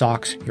 your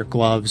socks, your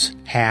gloves,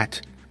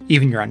 hat,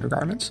 even your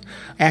undergarments.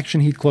 Action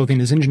Heat clothing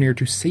is engineered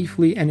to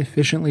safely and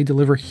efficiently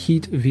deliver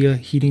heat via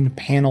heating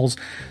panels,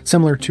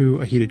 similar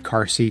to a heated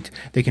car seat.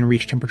 They can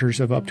reach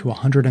temperatures of up to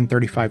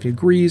 135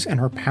 degrees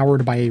and are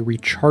powered by a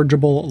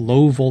rechargeable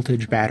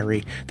low-voltage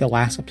battery that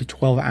lasts up to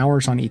 12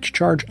 hours on each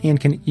charge and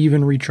can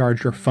even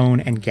recharge your phone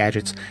and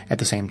gadgets at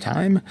the same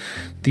time.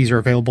 These are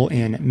available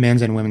in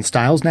men's and women's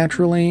styles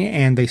naturally,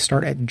 and they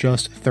start at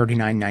just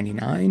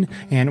 $39.99.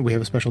 And we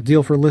have a special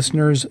deal for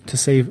listeners to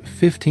save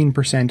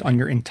 15% on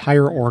your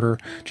entire order.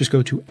 Just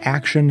go to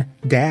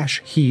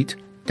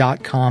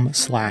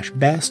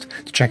action-heat.com/best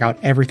to check out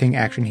everything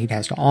Action Heat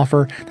has to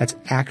offer. That's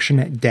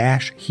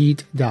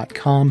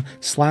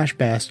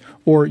action-heat.com/best,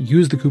 or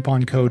use the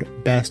coupon code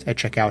BEST at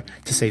checkout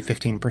to save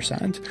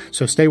 15%.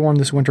 So stay warm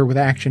this winter with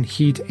Action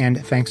Heat,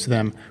 and thanks to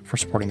them for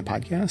supporting the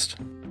podcast.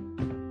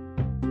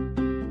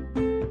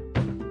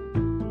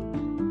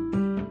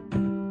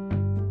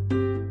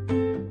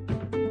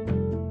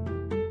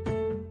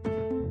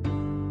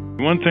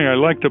 One thing I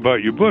liked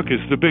about your book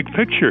is the big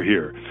picture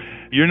here.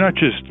 You're not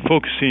just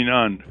focusing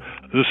on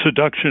the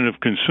seduction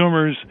of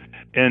consumers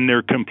and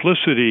their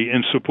complicity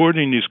in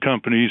supporting these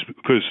companies,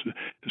 because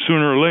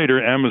sooner or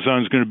later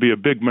Amazon's going to be a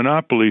big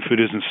monopoly if it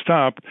isn't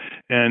stopped,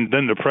 and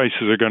then the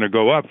prices are going to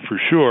go up for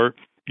sure.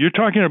 You're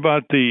talking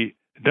about the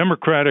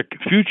democratic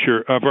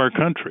future of our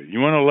country. You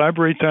want to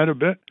elaborate that a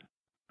bit?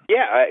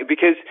 Yeah,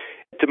 because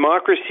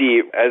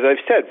democracy, as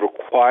I've said,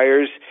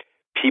 requires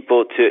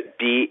people to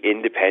be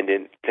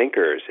independent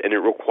thinkers, and it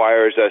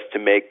requires us to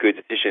make good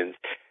decisions.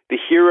 The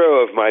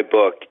hero of my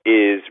book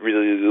is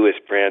really Louis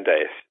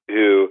Brandeis,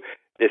 who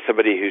is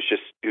somebody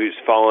who's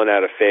fallen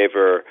out of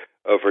favor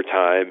over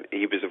time.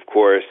 He was, of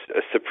course,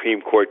 a Supreme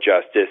Court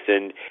justice,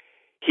 and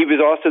he was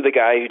also the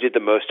guy who did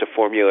the most to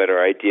formulate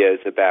our ideas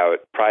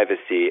about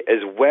privacy,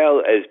 as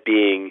well as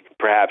being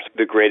perhaps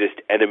the greatest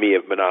enemy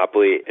of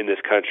monopoly in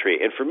this country.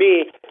 And for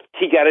me,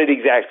 he got it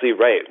exactly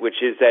right,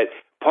 which is that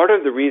part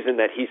of the reason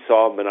that he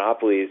saw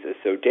monopolies as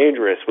so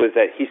dangerous was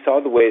that he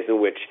saw the ways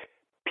in which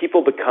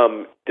people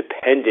become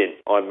dependent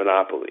on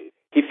monopolies.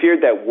 He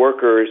feared that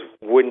workers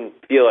wouldn't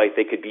feel like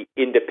they could be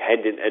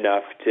independent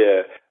enough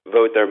to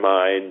vote their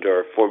mind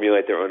or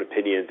formulate their own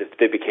opinions if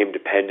they became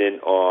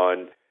dependent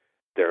on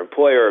their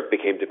employer or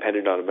became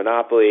dependent on a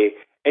monopoly.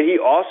 And he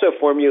also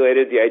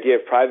formulated the idea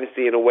of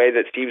privacy in a way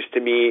that seems to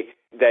me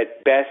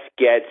that best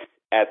gets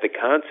at the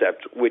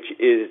concept, which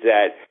is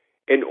that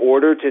in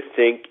order to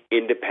think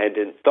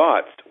independent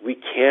thoughts, we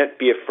can't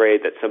be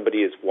afraid that somebody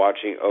is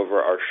watching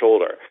over our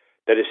shoulder.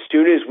 That as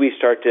soon as we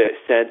start to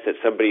sense that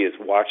somebody is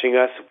watching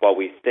us while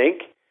we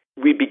think,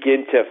 we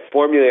begin to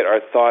formulate our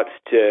thoughts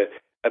to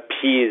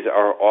appease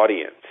our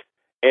audience.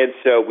 And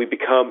so we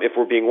become, if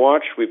we're being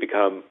watched, we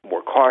become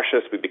more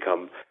cautious, we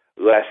become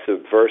less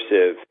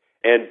subversive.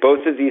 And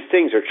both of these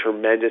things are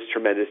tremendous,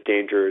 tremendous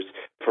dangers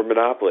for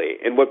monopoly.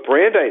 And what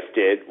Brandeis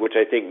did, which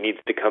I think needs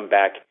to come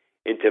back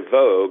into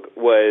vogue,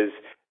 was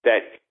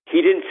that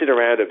he didn't sit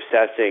around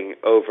obsessing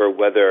over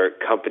whether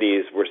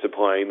companies were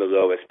supplying the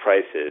lowest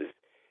prices.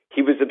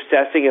 He was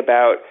obsessing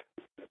about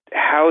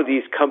how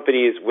these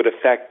companies would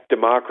affect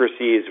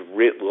democracies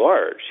writ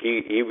large.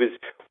 He was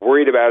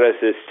worried about us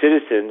as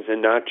citizens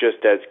and not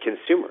just as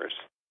consumers.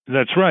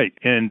 That's right.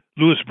 And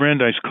Louis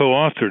Brandeis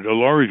co-authored a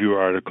law review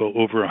article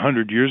over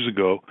 100 years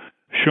ago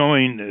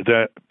showing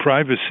that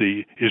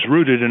privacy is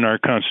rooted in our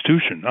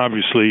Constitution,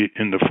 obviously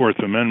in the Fourth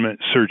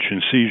Amendment, search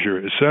and seizure,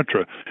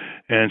 etc.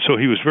 And so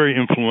he was very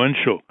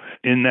influential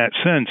in that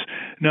sense.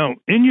 Now,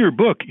 in your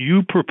book,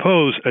 you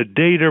propose a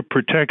data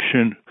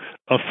protection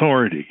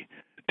authority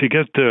to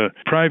get the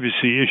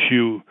privacy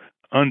issue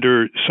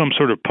under some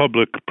sort of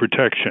public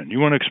protection. You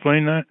want to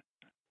explain that?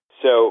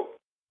 So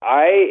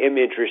I am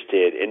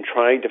interested in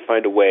trying to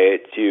find a way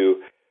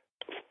to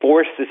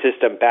force the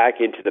system back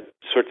into the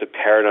sorts of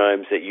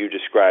paradigms that you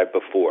described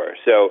before.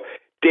 So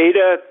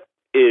data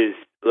is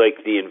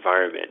like the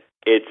environment.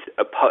 It's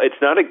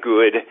not a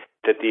good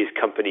that these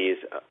companies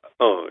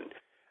own.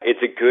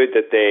 It's a good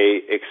that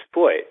they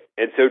exploit.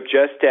 And so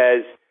just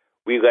as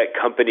we let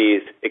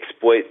companies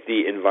exploit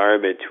the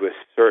environment to a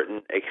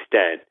certain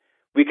extent,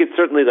 we could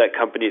certainly let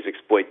companies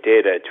exploit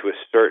data to a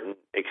certain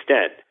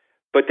extent,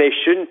 but they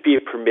shouldn't be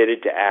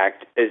permitted to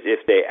act as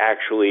if they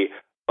actually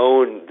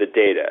own the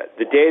data.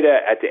 The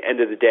data, at the end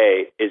of the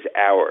day, is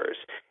ours.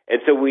 And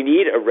so we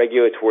need a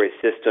regulatory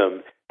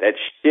system that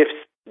shifts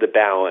the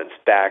balance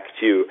back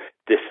to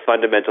this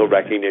fundamental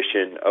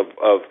recognition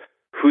of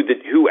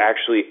who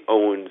actually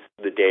owns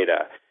the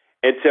data.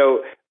 And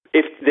so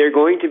if they're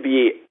going to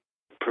be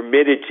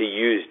permitted to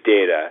use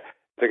data,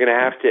 they're going to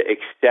have to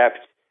accept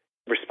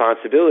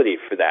responsibility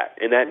for that.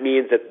 And that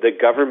means that the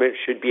government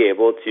should be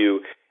able to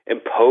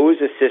impose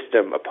a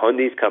system upon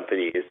these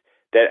companies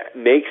that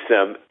makes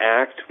them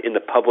act in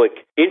the public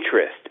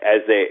interest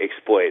as they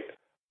exploit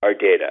our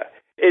data.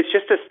 It's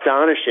just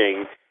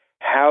astonishing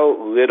how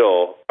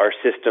little our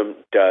system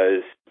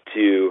does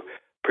to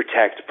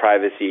protect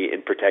privacy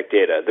and protect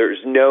data.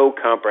 There's no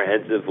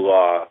comprehensive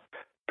law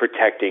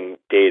protecting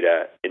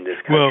data in this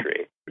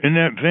country. Well, in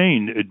that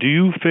vein, do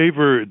you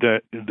favor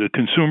that the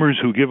consumers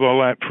who give all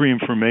that free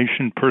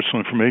information, personal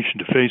information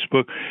to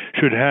Facebook,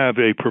 should have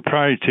a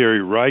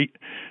proprietary right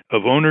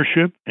of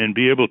ownership and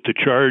be able to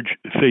charge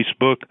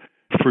Facebook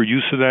for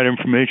use of that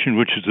information,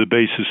 which is the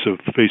basis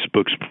of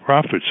Facebook's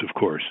profits, of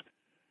course?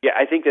 Yeah,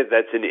 I think that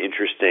that's an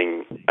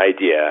interesting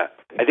idea.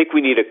 I think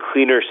we need a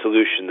cleaner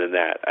solution than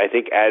that. I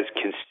think as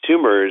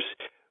consumers,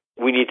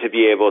 we need to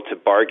be able to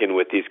bargain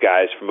with these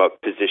guys from a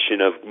position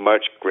of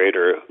much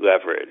greater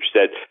leverage,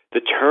 that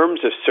the terms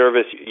of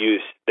service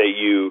use that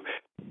you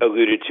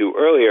alluded to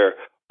earlier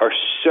are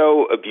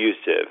so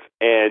abusive,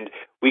 and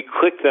we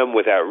click them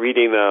without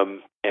reading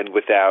them and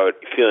without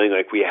feeling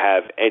like we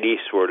have any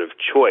sort of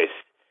choice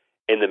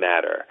in the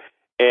matter.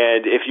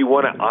 And if you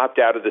want to opt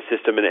out of the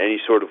system in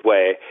any sort of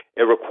way,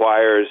 it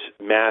requires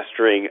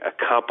mastering a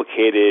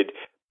complicated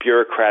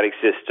bureaucratic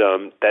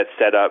system that's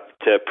set up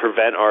to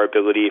prevent our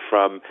ability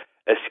from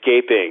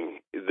escaping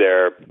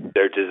their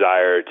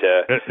desire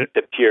to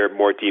peer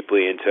more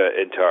deeply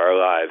into our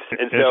lives.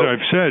 And so, as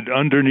I've said,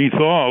 underneath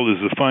all is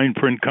the fine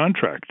print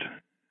contract,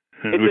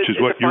 which is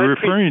what you're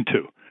referring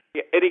to.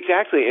 And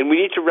exactly. And we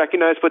need to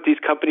recognize what these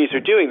companies are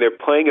doing. They're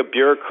playing a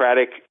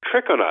bureaucratic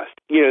trick on us.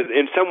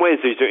 In some ways,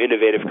 these are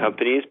innovative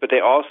companies, but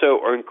they also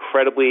are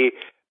incredibly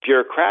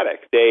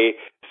bureaucratic. They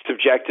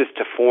subject us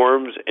to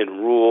forms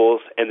and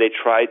rules, and they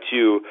try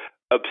to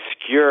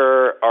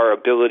obscure our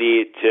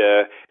ability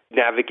to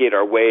navigate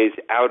our ways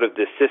out of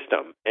this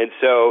system. And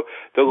so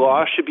the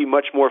law should be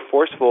much more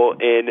forceful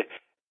in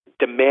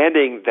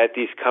demanding that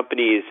these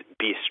companies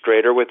be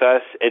straighter with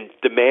us and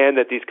demand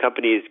that these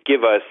companies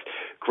give us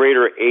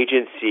greater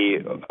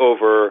agency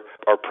over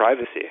our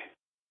privacy.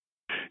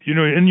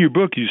 In your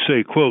book you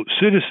say, quote,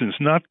 citizens,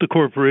 not the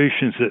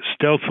corporations that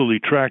stealthily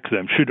track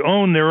them, should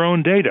own their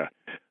own data.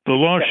 The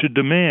law should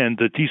demand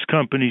that these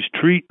companies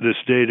treat this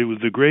data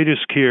with the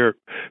greatest care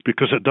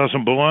because it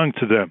doesn't belong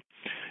to them.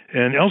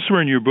 And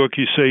elsewhere in your book,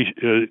 you say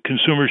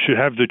consumers should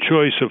have the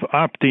choice of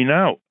opting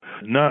out,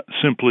 not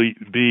simply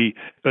be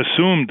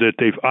assumed that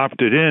they've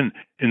opted in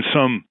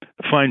some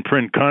fine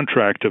print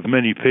contract of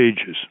many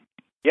pages.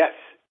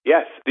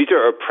 Yes. These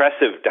are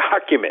oppressive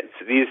documents.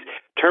 These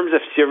terms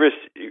of service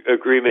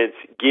agreements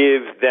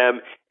give them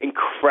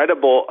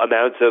incredible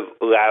amounts of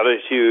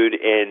latitude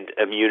and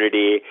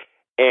immunity.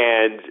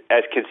 And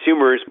as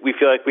consumers, we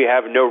feel like we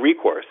have no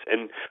recourse.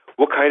 And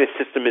what kind of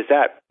system is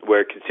that,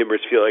 where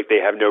consumers feel like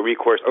they have no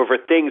recourse over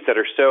things that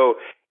are so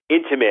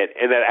intimate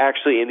and that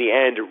actually, in the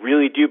end,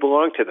 really do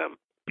belong to them?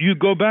 You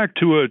go back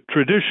to a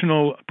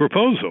traditional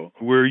proposal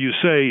where you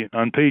say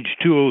on page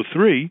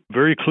 203,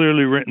 very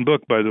clearly written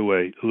book, by the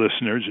way,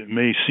 listeners. It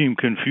may seem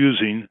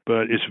confusing,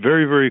 but it's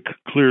very, very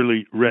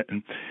clearly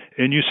written.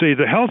 And you say,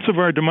 the health of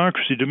our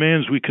democracy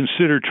demands we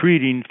consider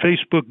treating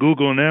Facebook,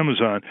 Google, and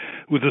Amazon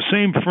with the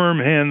same firm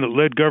hand that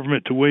led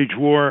government to wage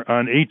war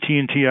on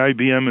AT&T,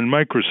 IBM, and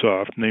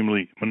Microsoft,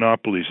 namely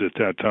monopolies at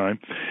that time.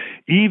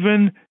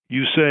 Even,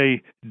 you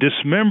say,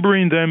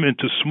 dismembering them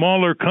into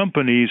smaller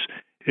companies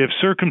if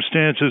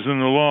circumstances in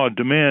the law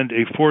demand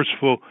a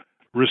forceful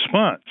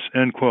response,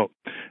 end quote.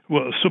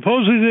 Well,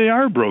 supposedly they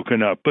are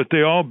broken up, but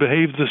they all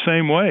behave the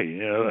same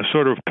way, a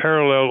sort of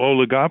parallel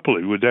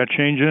oligopoly. Would that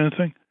change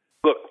anything?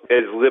 Look,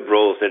 as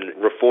liberals and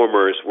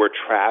reformers, we're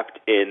trapped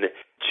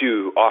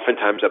into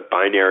oftentimes a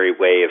binary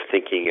way of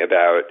thinking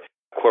about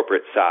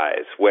corporate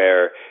size,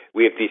 where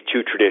we have these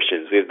two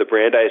traditions. We have the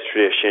Brandeis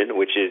tradition,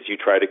 which is you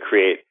try to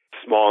create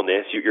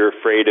smallness. You're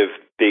afraid of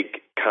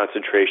big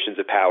concentrations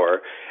of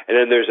power. And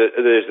then there's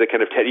the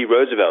kind of Teddy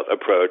Roosevelt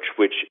approach,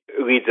 which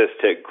leads us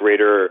to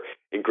greater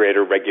and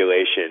greater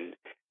regulation,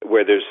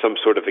 where there's some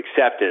sort of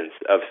acceptance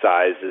of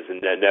size as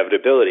an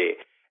inevitability.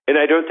 And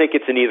I don't think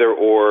it's an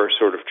either-or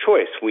sort of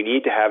choice. We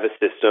need to have a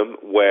system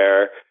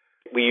where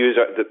we use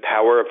the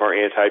power of our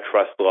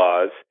antitrust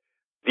laws,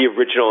 the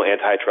original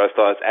antitrust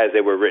laws as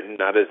they were written,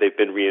 not as they've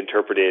been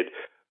reinterpreted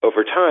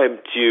over time,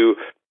 to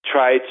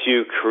try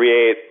to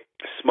create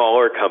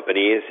smaller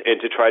companies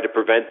and to try to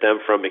prevent them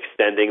from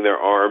extending their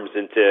arms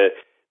into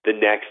the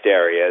next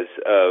areas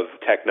of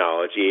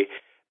technology,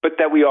 but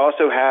that we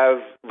also have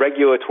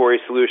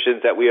regulatory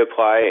solutions that we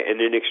apply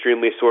in an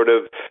extremely sort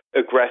of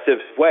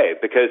aggressive way.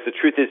 Because the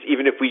truth is,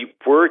 even if we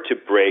were to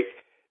break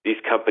these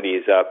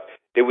companies up,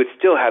 they would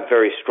still have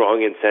very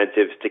strong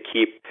incentives to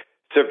keep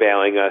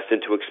surveilling us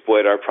and to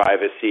exploit our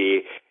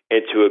privacy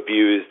and to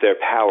abuse their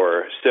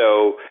power.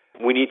 So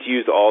we need to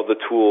use all the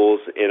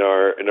tools in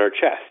our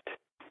chest.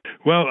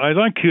 Well, I'd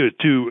like you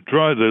to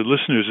draw the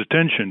listeners'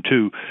 attention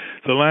to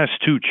the last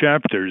two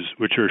chapters,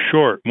 which are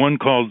short, one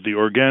called The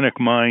Organic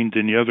Mind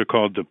and the other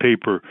called The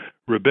Paper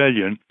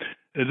Rebellion.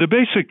 The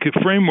basic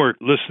framework,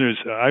 listeners,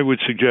 I would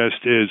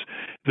suggest is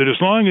that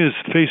as long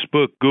as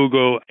Facebook,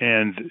 Google,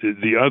 and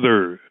the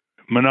other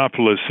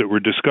monopolists that we're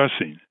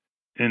discussing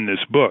in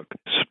this book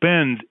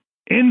spend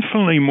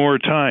infinitely more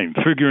time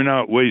figuring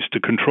out ways to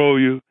control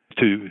you,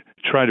 to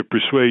try to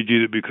persuade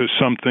you that because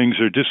some things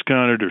are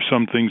discounted or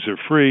some things are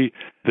free,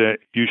 that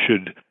you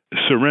should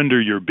surrender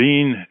your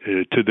being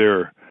to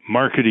their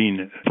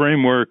marketing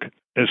framework.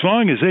 As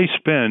long as they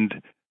spend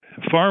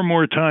far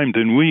more time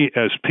than we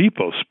as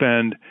people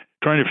spend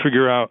trying to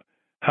figure out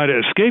how to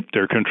escape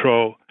their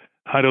control,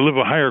 how to live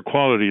a higher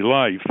quality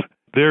life,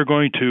 they're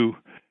going to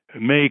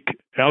make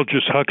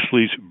Aldous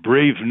Huxley's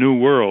Brave New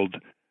World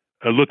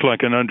look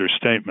like an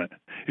understatement.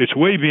 It's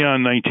way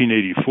beyond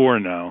 1984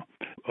 now.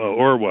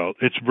 Orwell,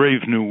 it's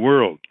Brave New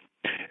World.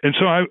 And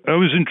so I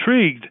was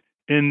intrigued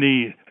in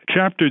the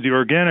chapter, The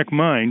Organic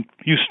Mind.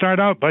 You start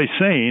out by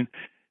saying,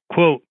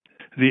 quote,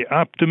 the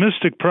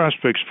optimistic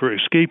prospects for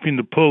escaping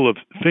the pull of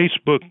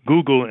Facebook,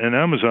 Google, and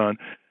Amazon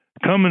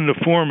come in the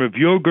form of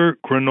yogurt,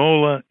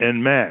 granola,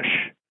 and MASH,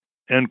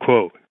 end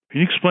quote. Can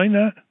you explain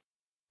that?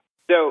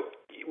 So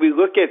we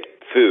look at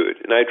food,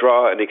 and I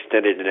draw an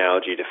extended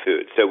analogy to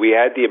food. So we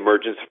had the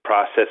emergence of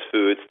processed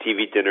foods,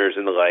 TV dinners,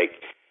 and the like,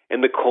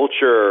 and the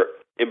culture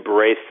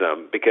embraced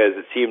them because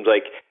it seemed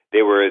like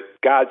they were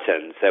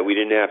godsends, that we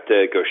didn't have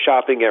to go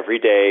shopping every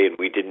day and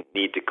we didn't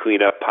need to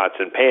clean up pots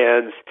and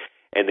pans.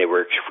 and they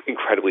were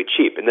incredibly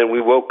cheap. And then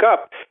we woke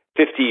up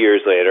 50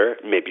 years later,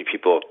 maybe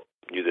people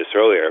knew this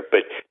earlier,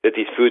 but that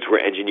these foods were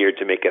engineered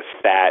to make us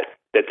fat,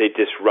 that they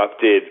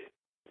disrupted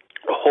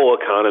a whole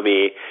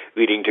economy,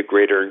 leading to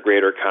greater and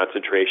greater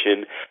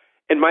concentration.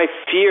 And my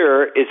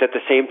fear is that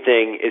the same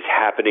thing is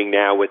happening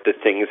now with the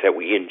things that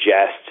we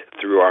ingest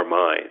through our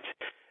minds,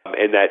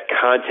 and that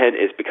content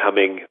is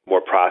becoming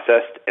more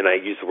processed. And I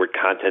use the word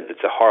content.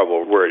 It's a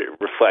horrible word. It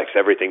reflects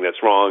everything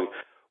that's wrong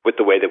with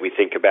the way that we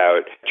think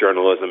about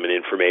journalism and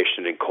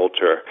information and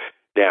culture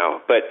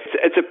now. But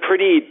it's a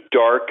pretty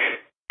dark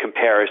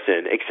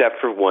comparison, except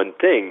for one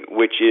thing,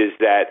 which is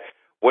that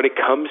when it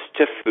comes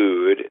to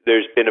food,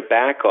 there's been a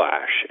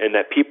backlash, and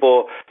that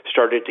people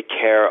started to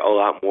care a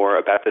lot more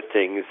about the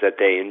things that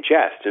they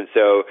ingest. And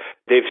so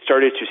they've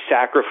started to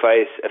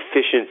sacrifice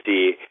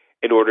efficiency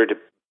in order to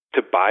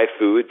buy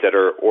foods that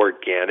are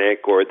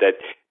organic or that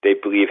they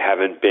believe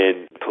haven't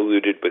been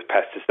polluted with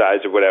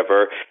pesticides or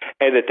whatever,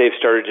 and that they've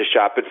started to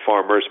shop at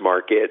farmers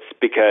markets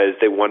because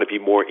they want to be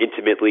more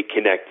intimately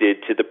connected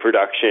to the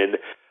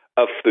production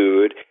of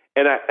food.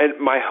 And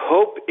my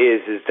hope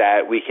is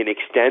that we can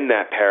extend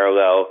that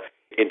parallel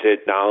into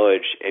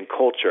knowledge and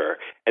culture,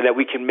 and that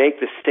we can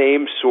make the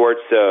same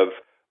sorts of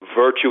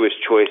virtuous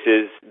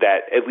choices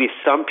that at least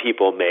some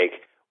people make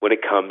when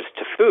it comes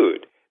to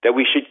food, that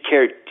we should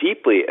care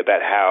deeply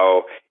about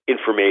how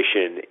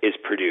information is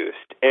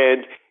produced.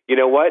 And you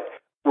know what?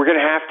 We're going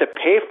to have to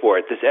pay for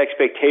it. This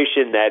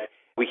expectation that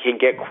we can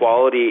get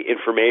quality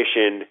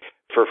information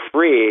for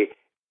free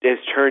has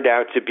turned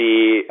out to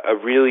be a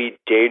really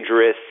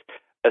dangerous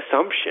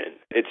assumption.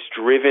 It's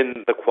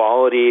driven the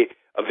quality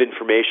of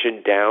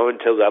information down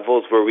to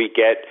levels where we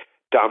get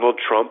Donald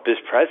Trump as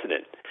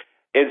president.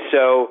 And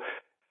so,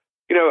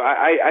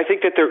 I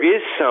think that there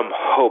is some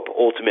hope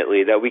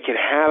ultimately that we can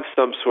have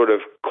some sort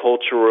of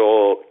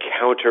cultural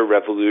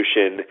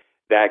counter-revolution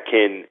that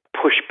can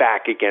push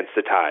back against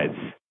the tides.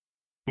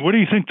 What do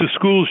you think the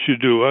schools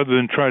should do other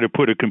than try to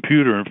put a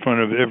computer in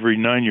front of every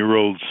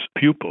 9-year-old's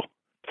pupil?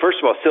 First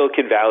of all,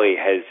 Silicon Valley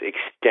has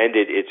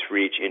extended its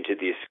reach into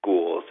these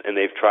schools, and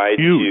they've tried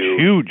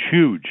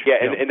huge.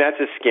 Yeah, and that's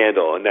a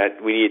scandal, and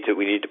that we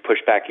need to push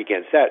back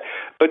against that.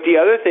 But the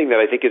other thing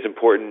that I think is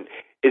important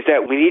is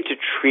that we need to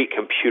treat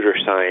computer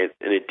science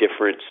in a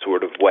different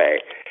sort of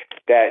way.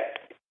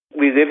 That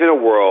we live in a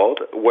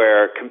world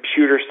where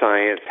computer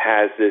science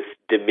has this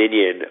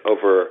dominion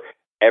over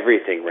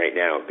everything right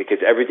now, because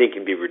everything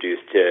can be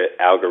reduced to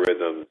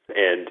algorithms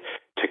and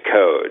to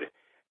code.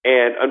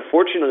 And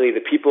unfortunately,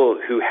 the people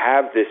who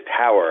have this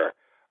power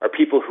are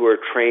people who are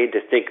trained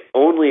to think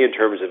only in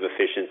terms of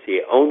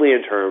efficiency, only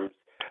in terms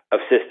of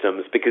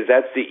systems, because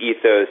that's the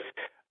ethos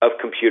of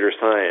computer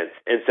science.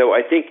 And so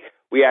I think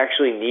we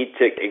actually need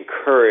to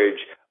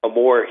encourage a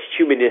more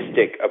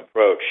humanistic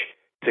approach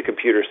to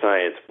computer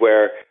science,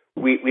 where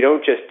we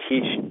don't just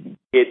teach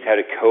kids how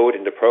to code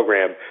and to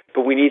program,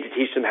 but we need to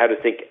teach them how to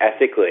think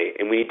ethically,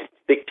 and we need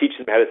to teach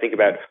them how to think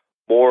about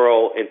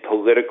moral and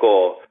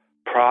political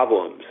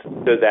problems,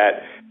 so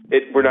that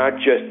we're not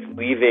just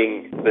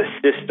leaving the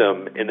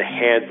system in the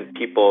hands of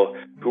people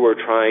who are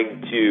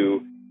trying to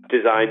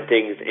design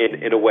things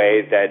in a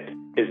way that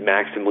is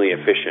maximally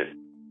efficient.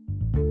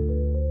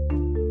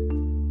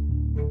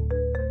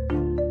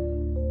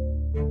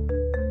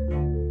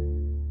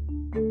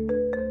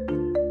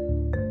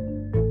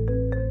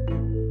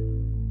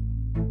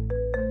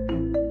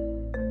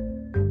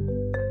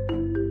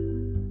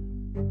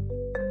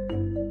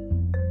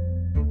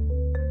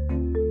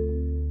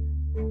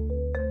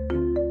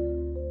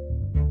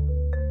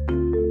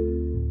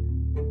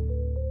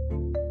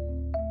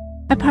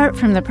 Apart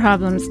from the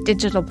problems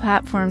digital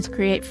platforms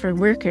create for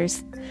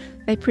workers,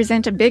 they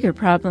present a bigger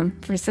problem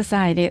for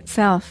society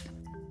itself.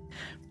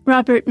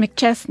 Robert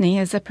McChesney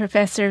is a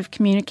professor of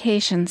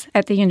communications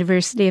at the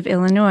University of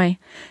Illinois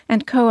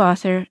and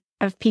co-author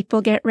of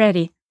People Get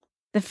Ready,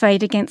 The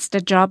Fight Against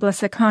a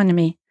Jobless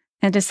Economy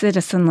and a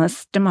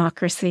Citizenless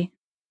Democracy.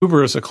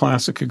 Uber is a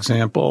classic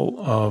example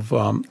of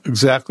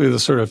exactly the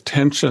sort of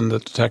tension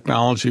that the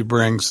technology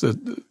brings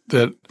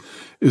that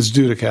is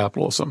due to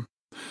capitalism.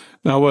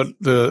 Now, what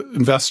the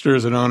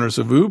investors and owners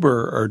of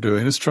Uber are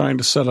doing is trying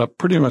to set up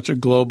pretty much a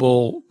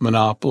global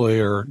monopoly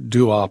or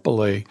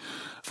duopoly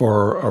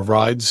for a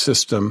ride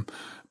system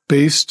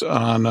based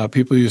on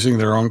people using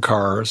their own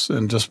cars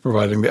and just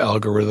providing the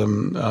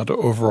algorithm to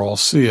overall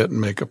see it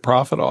and make a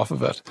profit off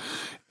of it.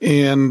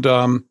 And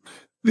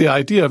the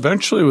idea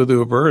eventually with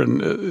Uber,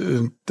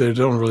 and they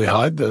don't really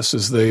hide this,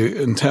 is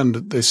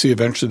they see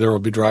eventually there will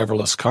be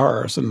driverless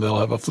cars, and they'll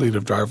have a fleet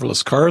of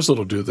driverless cars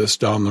that'll do this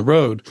down the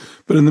road.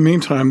 But in the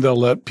meantime, they'll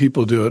let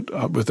people do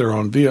it with their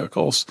own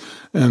vehicles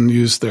and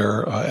use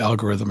their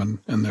algorithm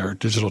and their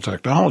digital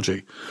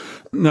technology.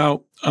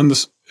 Now,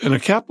 in a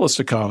capitalist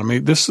economy,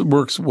 this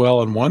works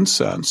well in one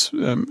sense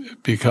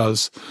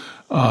because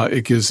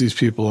it gives these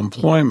people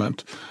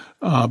employment.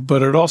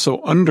 But it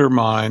also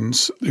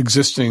undermines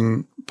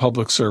existing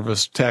public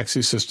service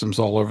taxi systems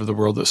all over the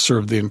world that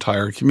serve the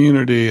entire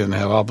community and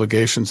have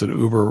obligations that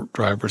Uber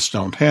drivers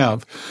don't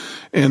have.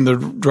 And the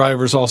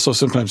drivers also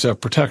sometimes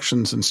have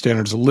protections and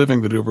standards of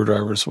living that Uber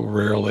drivers will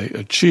rarely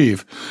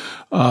achieve.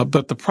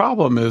 But the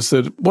problem is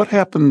that what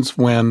happens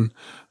when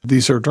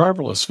these are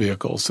driverless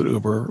vehicles that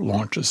Uber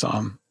launches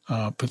on,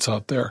 puts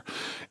out there?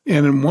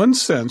 And in one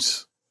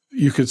sense,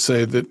 you could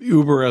say that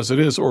Uber as it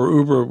is, or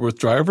Uber with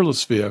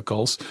driverless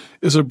vehicles,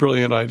 is a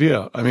brilliant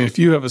idea. I mean, if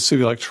you have a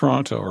city like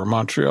Toronto or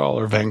Montreal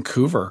or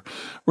Vancouver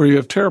where you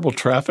have terrible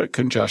traffic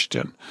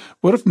congestion,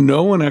 what if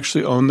no one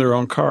actually owned their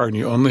own car and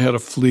you only had a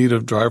fleet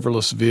of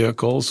driverless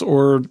vehicles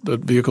or the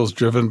vehicles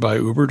driven by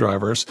Uber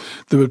drivers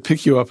that would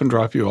pick you up and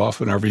drop you off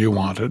whenever you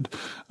wanted,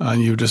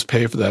 and you would just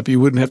pay for that. But you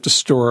wouldn't have to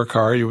store a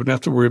car. You wouldn't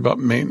have to worry about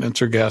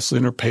maintenance or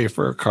gasoline or pay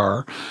for a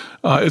car.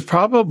 It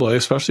probably,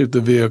 especially if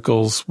the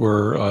vehicles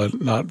were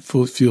not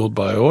fueled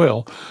by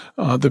oil,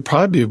 they'd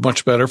probably be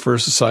much better for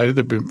society.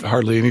 There'd be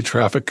hardly any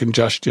traffic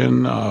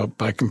congestion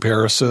by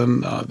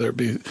comparison. There'd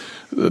be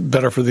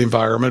better for the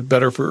environment,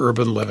 better for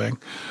urban living.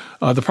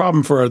 The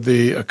problem for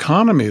the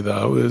economy,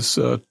 though, is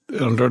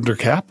under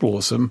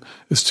capitalism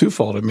is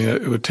twofold. I mean,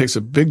 it takes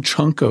a big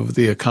chunk of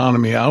the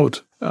economy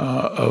out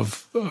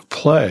of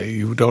play.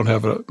 You don't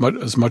have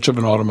as much of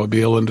an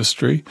automobile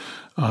industry.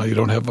 You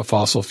don't have a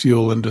fossil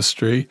fuel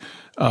industry.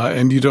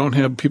 And you don't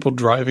have people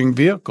driving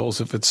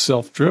vehicles if it's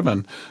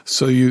self-driven.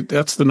 So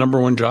that's the number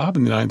one job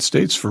in the United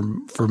States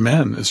for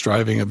men is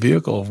driving a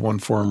vehicle of one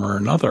form or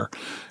another.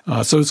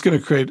 So it's going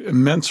to create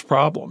immense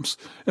problems.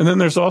 And then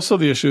there's also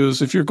the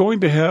issues if you're going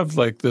to have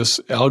like this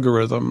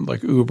algorithm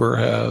like Uber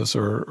has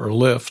or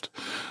Lyft,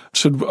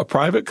 should a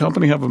private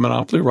company have a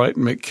monopoly right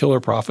and make killer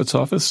profits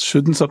off this?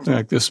 Shouldn't something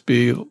like this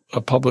be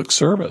a public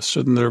service?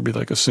 Shouldn't there be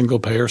like a single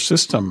payer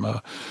system?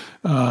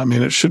 I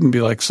mean, it shouldn't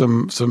be like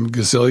some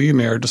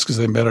gazillionaire just because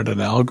they invented an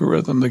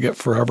algorithm. They get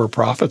forever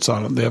profits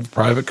on it. They have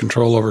private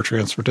control over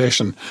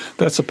transportation.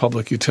 That's a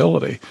public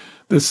utility.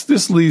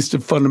 This leads to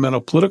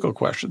fundamental political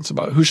questions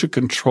about who should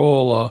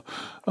control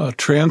a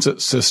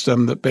transit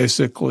system that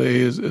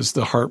basically is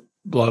the heart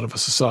blood of a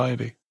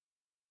society.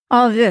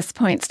 All this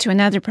points to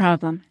another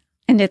problem,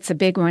 and it's a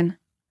big one.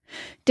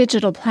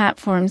 Digital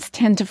platforms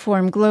tend to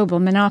form global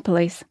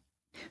monopolies.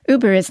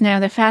 Uber is now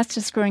the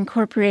fastest-growing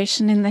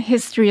corporation in the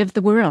history of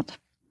the world.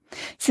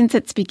 Since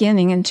its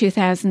beginning in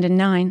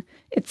 2009,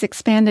 it's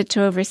expanded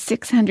to over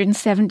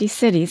 670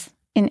 cities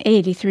in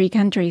 83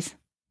 countries.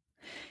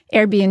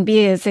 Airbnb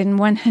is in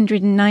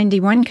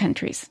 191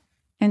 countries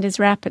and is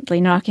rapidly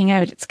knocking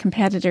out its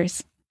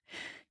competitors.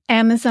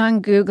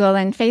 Amazon, Google,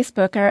 and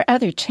Facebook are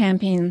other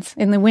champions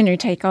in the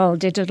winner-take-all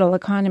digital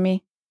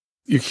economy.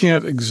 You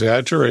can't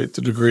exaggerate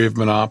the degree of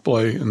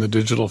monopoly in the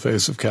digital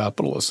phase of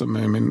capitalism.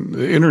 I mean,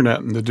 the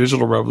internet and the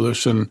digital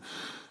revolution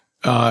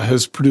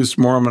has produced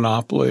more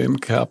monopoly in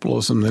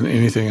capitalism than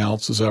anything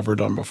else has ever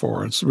done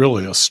before. It's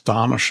really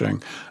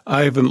astonishing.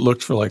 I haven't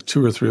looked for like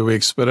 2 or 3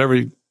 weeks, but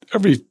every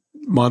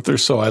month or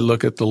so I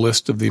look at the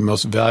list of the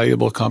most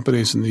valuable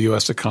companies in the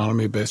U.S.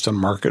 economy based on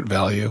market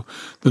value,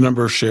 the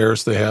number of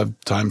shares they have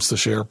times the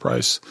share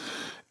price.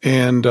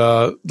 And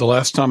the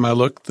last time I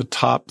looked, the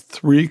top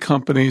 3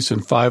 companies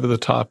and 5 of the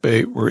top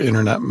 8 were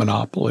internet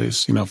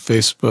monopolies. You know,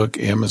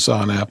 Facebook,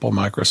 Amazon, Apple,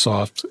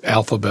 Microsoft,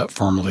 Alphabet,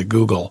 formerly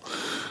Google.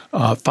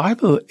 5 of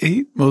the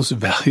 8 most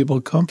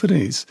valuable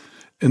companies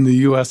in the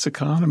U.S.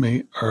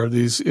 economy are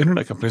these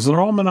internet companies. And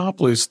they're all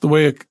monopolies the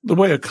way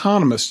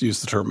economists use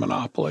the term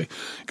monopoly.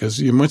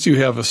 Because once you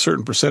have a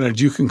certain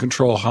percentage, you can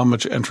control how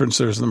much entrance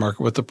there's in the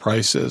market, what the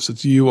price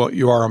is. You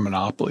are a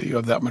monopoly. You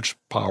have that much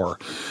power.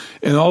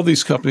 And all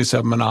these companies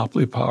have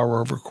monopoly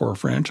power over core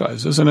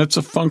franchises. And it's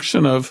a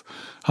function of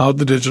how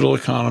the digital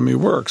economy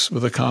works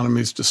with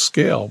economies to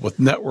scale, with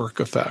network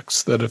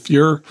effects, that if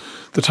you're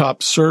the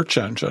top search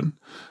engine,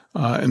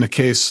 in a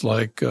case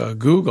like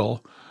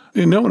Google,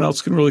 no one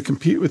else can really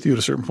compete with you at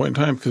a certain point in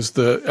time because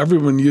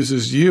everyone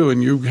uses you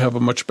and you have a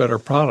much better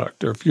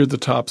product. Or if you're the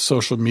top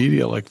social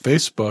media like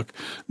Facebook,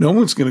 no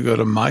one's going to go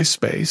to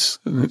MySpace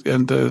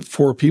and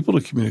 4 people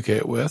to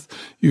communicate with.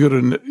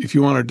 If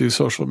you want to do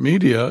social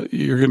media,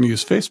 you're going to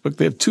use Facebook.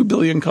 They have 2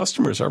 billion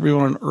customers.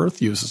 Everyone on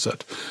earth uses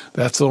it.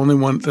 That's the only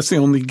one. That's the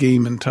only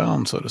game in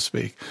town, so to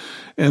speak.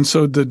 And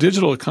so the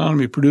digital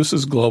economy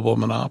produces global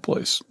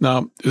monopolies.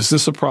 Now, is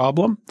this a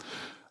problem?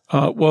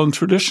 Well, in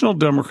traditional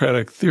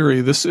democratic theory,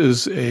 this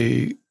is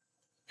a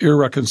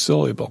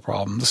irreconcilable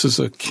problem. This is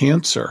a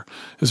cancer.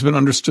 It's been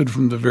understood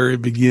from the very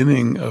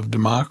beginning of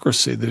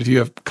democracy that if you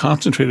have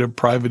concentrated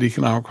private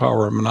economic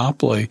power and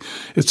monopoly,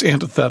 it's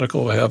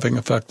antithetical to having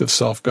effective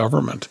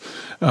self-government.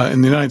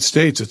 In the United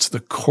States, it's the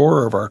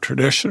core of our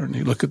tradition. And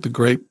you look at the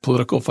great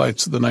political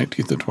fights of the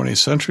 19th and 20th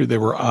century, they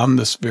were on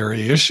this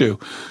very issue.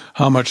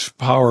 How much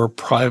power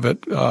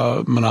private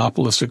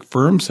monopolistic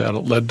firms had.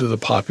 It led to the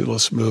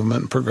populist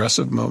movement and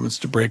progressive movements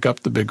to break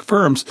up the big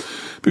firms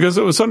because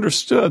it was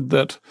understood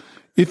that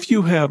if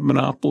you have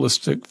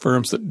monopolistic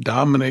firms that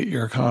dominate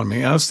your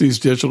economy, as these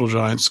digital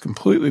giants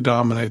completely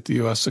dominate the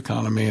U.S.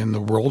 economy and the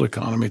world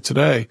economy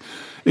today,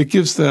 it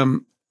gives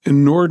them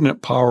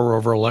inordinate power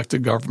over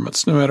elected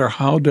governments, no matter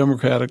how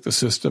democratic the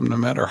system, no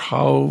matter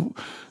how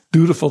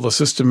dutiful the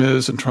system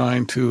is in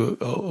trying to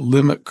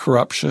limit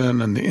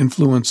corruption and the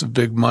influence of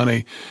big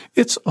money.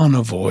 It's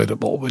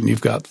unavoidable when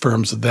you've got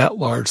firms that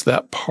large,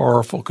 that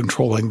powerful,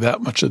 controlling that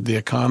much of the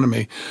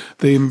economy.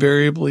 They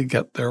invariably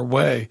get their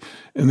way.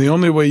 And the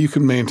only way you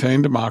can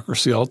maintain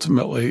democracy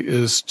ultimately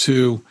is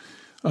to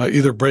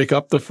either break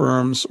up the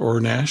firms or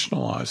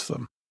nationalize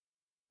them.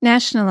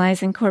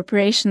 Nationalizing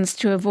corporations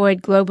to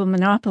avoid global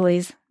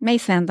monopolies may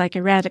sound like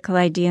a radical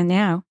idea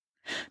now,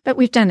 but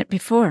we've done it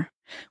before.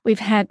 We've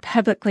had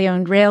publicly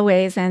owned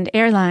railways and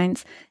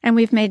airlines, and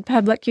we've made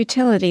public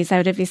utilities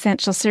out of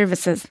essential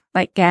services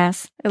like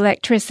gas,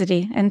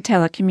 electricity, and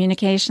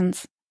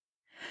telecommunications.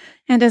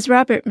 And as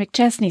Robert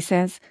McChesney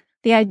says,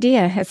 the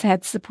idea has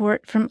had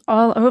support from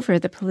all over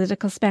the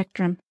political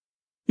spectrum.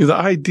 The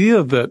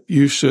idea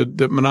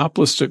that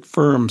monopolistic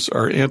firms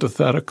are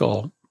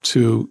antithetical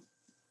to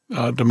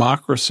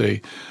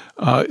democracy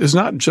is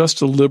not just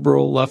a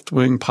liberal,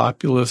 left-wing,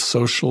 populist,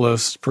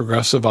 socialist,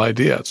 progressive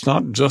idea. It's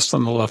not just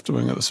on the left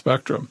wing of the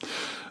spectrum.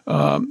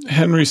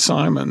 Henry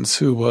Simons,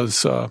 who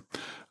was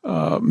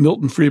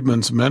Milton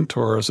Friedman's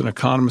mentor as an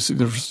economist at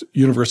the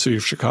University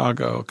of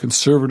Chicago, a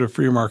conservative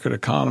free market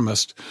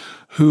economist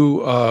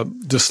who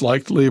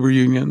disliked labor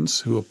unions,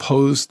 who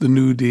opposed the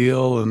New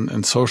Deal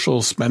and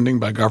social spending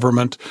by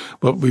government,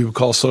 what we would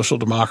call social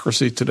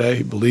democracy today.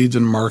 He believed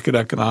in market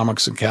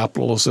economics and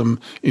capitalism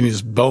in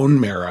his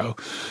bone marrow.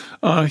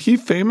 He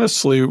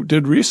famously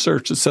did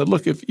research that said,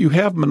 look, if you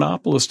have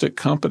monopolistic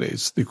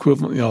companies, the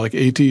equivalent, like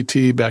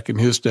AT&T back in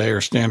his day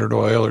or Standard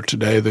Oil or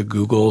today the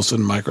Googles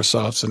and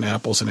Microsofts and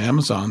Apples and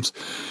Amazons,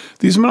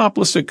 these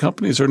monopolistic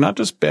companies are not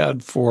just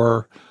bad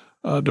for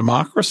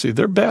democracy,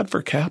 they're bad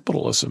for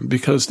capitalism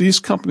because these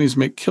companies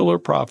make killer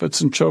profits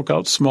and choke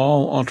out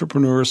small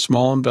entrepreneurs,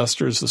 small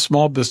investors. The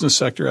small business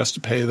sector has to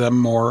pay them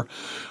more.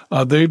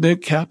 They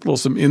make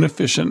capitalism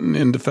inefficient and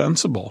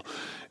indefensible.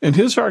 And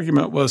his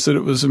argument was that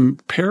it was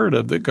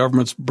imperative that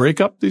governments break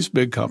up these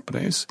big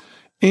companies,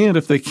 and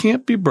if they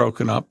can't be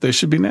broken up, they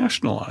should be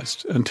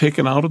nationalized and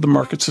taken out of the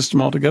market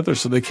system altogether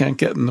so they can't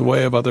get in the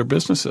way of other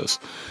businesses.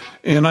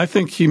 And I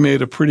think he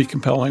made a pretty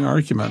compelling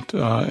argument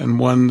and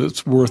one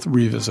that's worth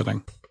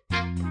revisiting.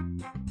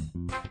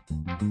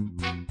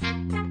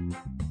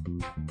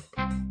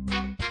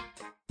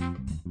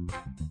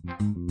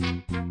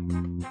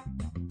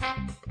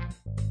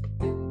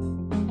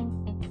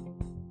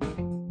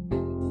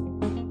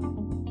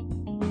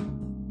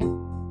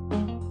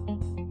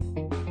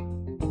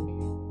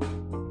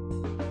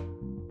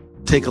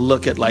 Take a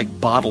look at like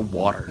bottled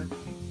water.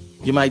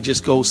 You might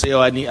just go say,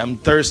 I'm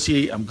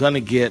thirsty. I'm going to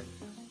get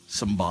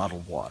some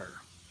bottled water.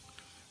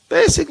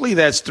 Basically,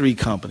 that's three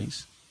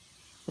companies,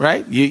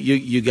 right?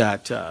 You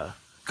got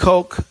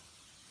Coke,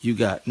 you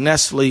got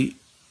Nestle,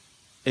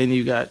 and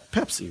you got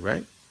Pepsi,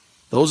 right?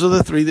 Those are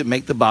the three that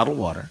make the bottled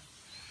water.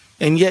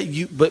 And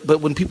yet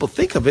but when people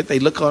think of it, they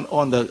look in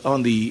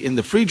the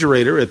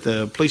refrigerator at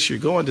the place you're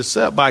going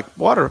to buy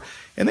water,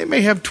 and they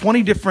may have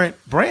 20 different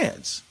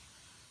brands.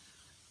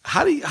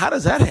 How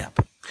does that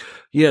happen?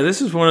 Yeah,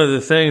 this is one of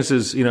the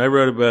things I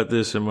wrote about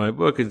this in my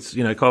book. It's,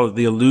 I call it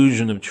the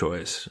illusion of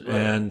choice. Right.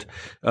 And,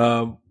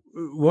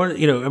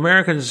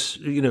 Americans,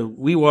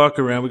 we walk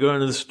around, we go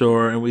into the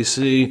store and we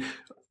see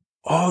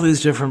all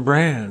these different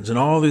brands and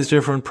all these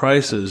different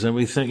prices. And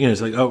we think,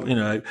 it's like,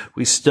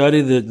 we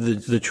study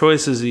the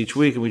choices each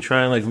week and we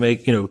try and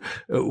make, I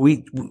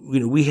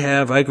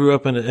grew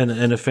up in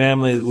a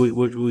family,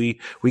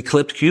 we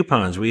clipped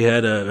coupons. We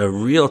had a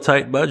real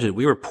tight budget.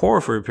 We were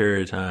poor for a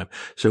period of time.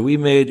 So we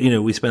made,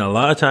 we spent a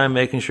lot of time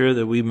making sure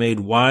that we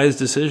made wise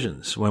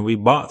decisions when we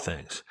bought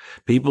things.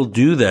 People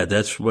do that.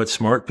 That's what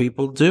smart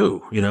people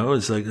do.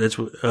 It's like, that's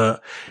what,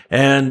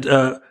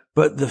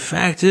 but the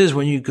fact is,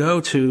 when you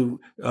go to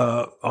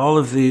all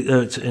of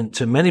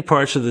to many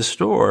parts of the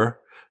store,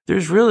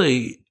 there's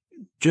really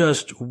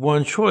just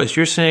one choice.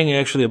 You're saying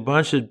actually a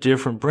bunch of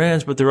different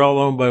brands, but they're all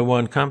owned by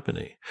one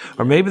company.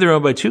 Or maybe they're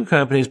owned by two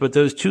companies, but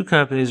those two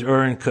companies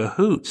are in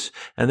cahoots,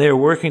 and they are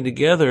working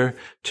together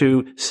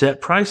to set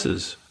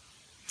prices.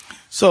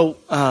 So,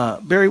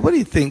 Barry, what do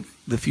you think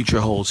the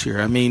future holds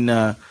here? I mean,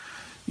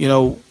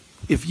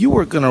 if you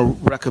were going to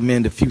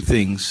recommend a few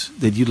things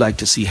that you'd like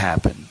to see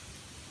happen,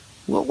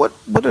 well,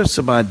 what are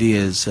some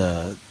ideas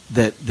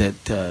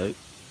that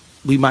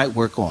we might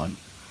work on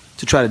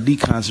to try to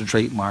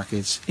deconcentrate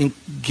markets and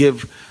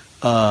give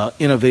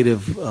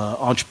innovative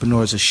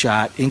entrepreneurs a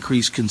shot,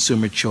 increase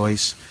consumer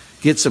choice,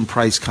 get some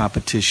price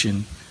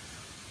competition?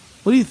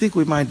 What do you think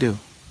we might do?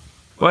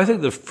 Well, I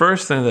think the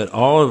first thing that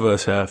all of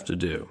us have to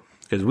do,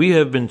 because we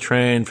have been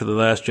trained for the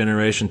last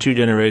generation, 2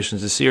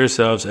 generations, to see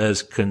ourselves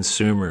as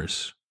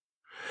consumers.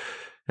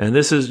 And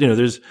this is,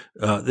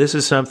 this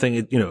is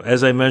something,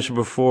 as I mentioned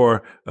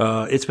before,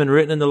 it's been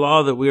written in the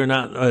law that we are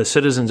not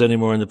citizens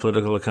anymore in the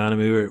political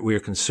economy. We are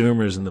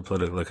consumers in the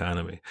political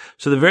economy.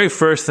 So the very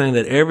first thing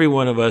that every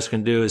one of us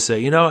can do is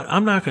say,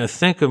 I'm not going to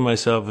think of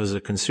myself as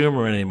a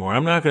consumer anymore.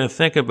 I'm not going to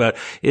think about,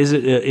 is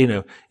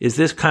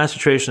this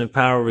concentration of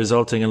power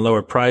resulting in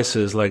lower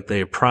prices like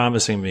they are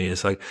promising me?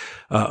 It's like,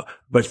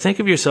 but think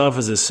of yourself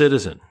as a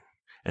citizen.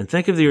 And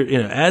think of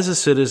as a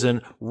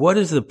citizen, what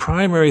is the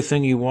primary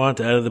thing you want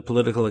out of the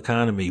political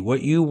economy? What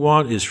you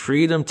want is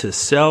freedom to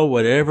sell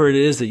whatever it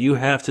is that you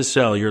have to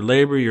sell, your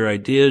labor, your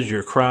ideas,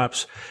 your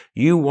crops.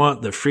 You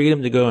want the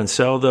freedom to go and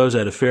sell those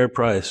at a fair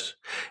price.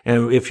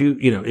 And if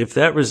if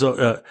that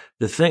result,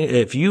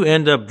 if you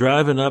end up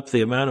driving up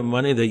the amount of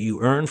money that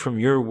you earn from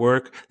your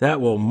work, that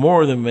will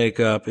more than make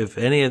up if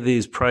any of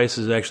these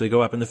prices actually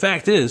go up. And the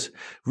fact is,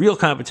 real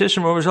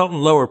competition will result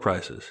in lower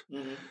prices.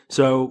 Mm-hmm.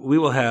 So we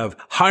will have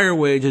higher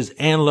wages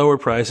and lower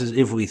prices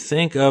if we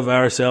think of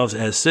ourselves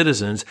as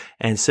citizens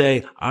and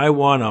say, I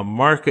want a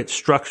market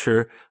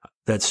structure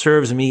that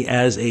serves me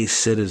as a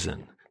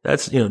citizen.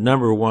 That's,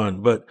 number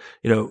one. But,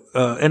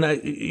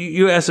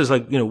 you asked us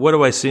what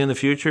do I see in the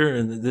future?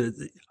 And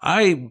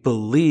I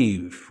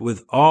believe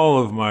with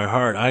all of my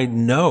heart, I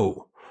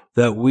know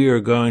that we are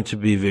going to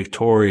be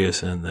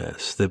victorious in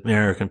this, the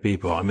American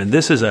people. I mean,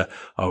 this is a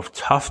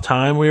tough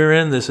time we are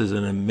in. This is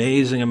an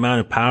amazing amount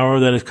of power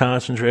that is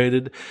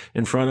concentrated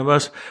in front of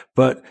us.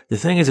 But the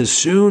thing is, as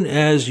soon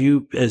as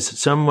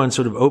someone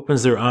sort of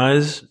opens their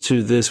eyes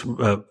to this,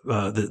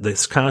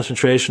 this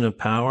concentration of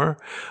power,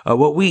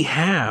 what we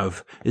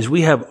have is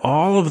we have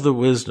all of the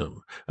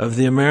wisdom of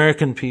the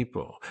American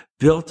people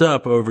built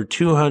up over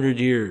 200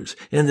 years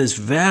in this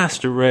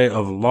vast array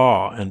of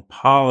law and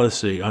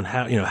policy on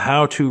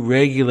how to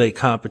regulate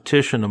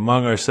competition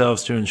among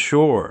ourselves to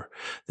ensure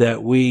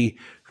that we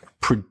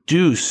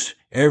produce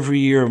every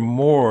year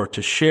more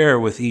to share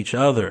with each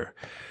other.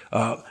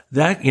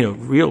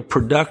 Real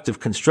productive,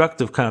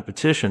 constructive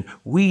competition,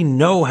 we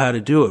know how to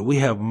do it. We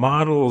have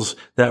models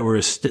that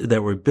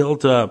were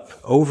built up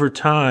over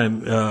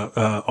time,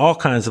 all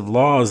kinds of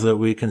laws that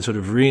we can sort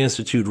of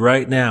reinstitute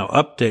right now,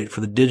 update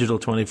for the digital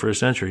 21st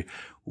century.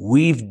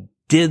 We've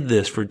did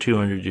this for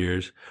 200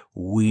 years.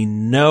 We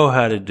know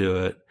how to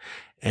do it.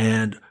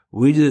 And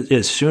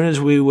as soon as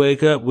we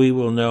wake up, we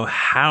will know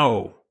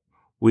how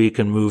we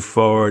can move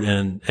forward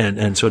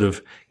and sort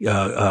of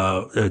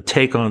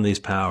take on these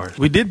powers.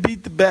 We did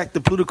beat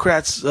the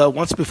plutocrats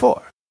once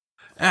before.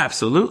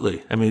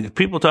 Absolutely. I mean, if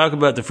people talk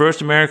about the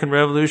first American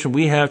Revolution,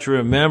 we have to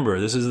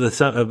remember this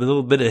is a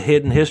little bit of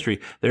hidden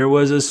history. There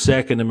was a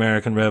second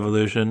American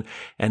Revolution,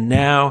 and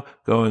now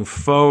going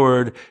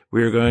forward,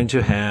 we are going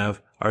to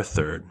have our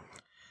third.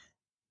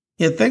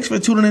 Yeah, thanks for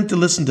tuning in to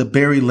listen to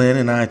Barry Lynn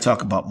and I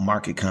talk about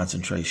market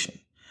concentration.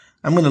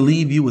 I'm going to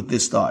leave you with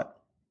this thought.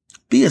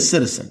 Be a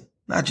citizen,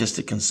 not just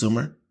a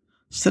consumer.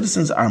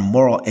 Citizens are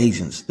moral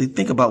agents. They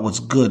think about what's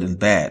good and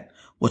bad,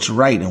 what's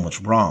right and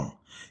what's wrong.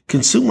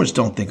 Consumers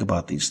don't think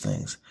about these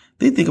things.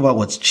 They think about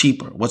what's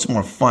cheaper, what's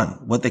more fun,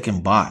 what they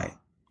can buy.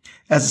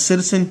 As a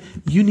citizen,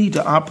 you need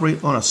to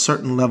operate on a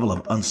certain level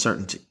of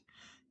uncertainty.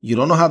 You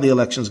don't know how the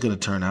election is going to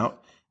turn out.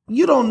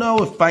 You don't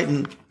know if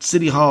fighting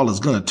City Hall is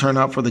going to turn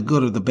out for the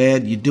good or the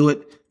bad. You do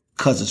it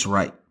because it's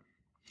right.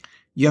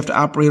 You have to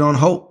operate on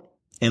hope.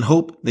 And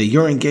hope that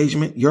your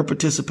engagement, your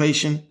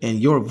participation, and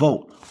your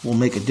vote will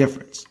make a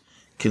difference.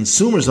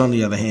 Consumers, on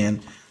the other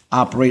hand,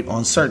 operate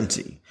on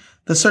certainty.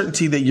 The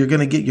certainty that you're going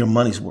to get your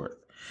money's worth,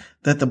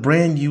 that the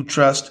brand you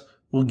trust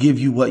will give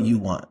you what you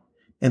want,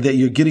 and that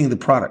you're getting the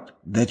product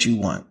that you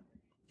want.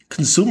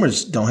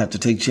 Consumers don't have to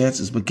take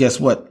chances, but guess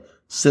what?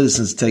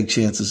 Citizens take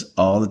chances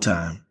all the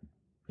time.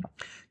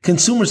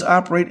 Consumers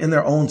operate in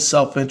their own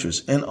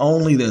self-interest and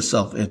only their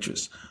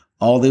self-interest.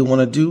 All they want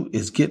to do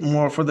is get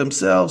more for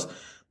themselves,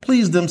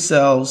 please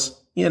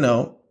themselves,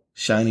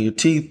 shinier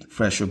teeth,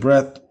 fresher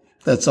breath.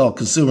 That's all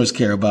consumers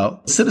care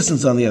about.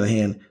 Citizens, on the other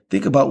hand,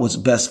 think about what's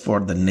best for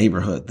the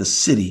neighborhood, the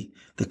city,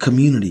 the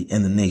community,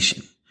 and the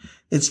nation.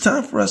 It's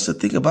time for us to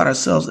think about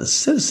ourselves as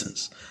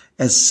citizens,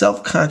 as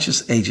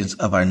self-conscious agents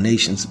of our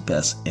nation's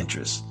best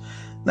interests.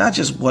 Not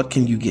just what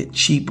can you get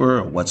cheaper,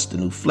 or what's the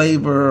new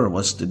flavor, or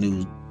what's the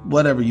new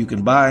whatever you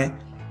can buy.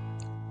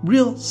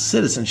 Real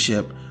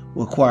citizenship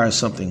requires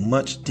something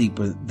much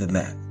deeper than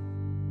that.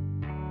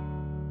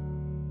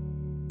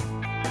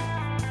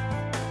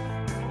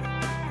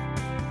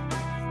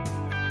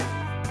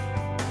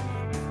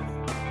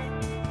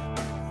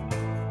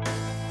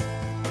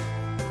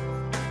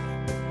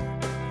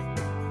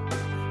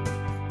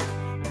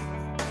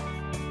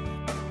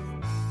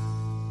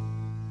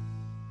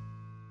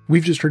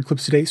 We've just heard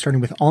clips today,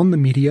 starting with On the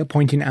Media,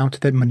 pointing out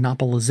that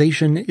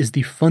monopolization is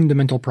the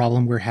fundamental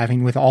problem we're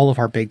having with all of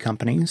our big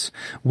companies.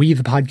 We,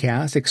 the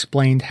podcast,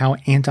 explained how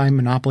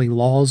anti-monopoly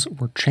laws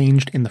were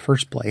changed in the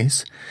first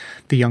place.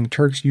 The Young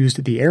Turks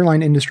used the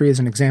airline industry as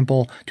an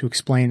example to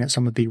explain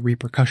some of the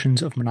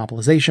repercussions of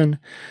monopolization.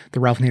 The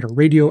Ralph Nader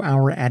Radio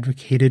Hour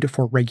advocated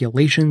for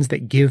regulations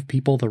that give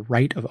people the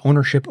right of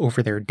ownership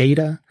over their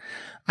data.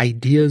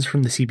 Ideas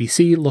from the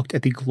CBC looked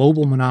at the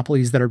global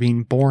monopolies that are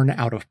being born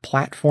out of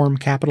platform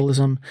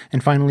capitalism.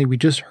 And finally, we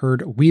just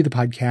heard We the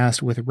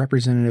Podcast with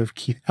Representative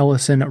Keith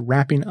Ellison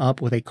wrapping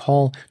up with a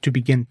call to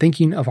begin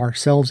thinking of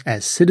ourselves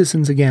as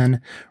citizens again,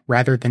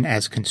 rather than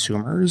as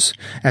consumers.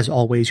 As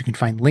always, you can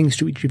find links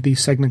to each of these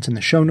segments in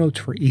the show notes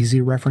for easy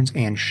reference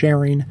and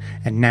sharing.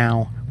 And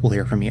now we'll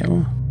hear from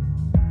you.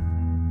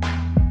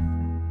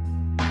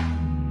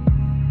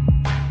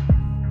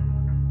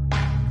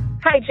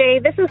 Hi, Jay.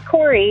 This is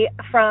Corey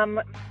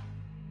from,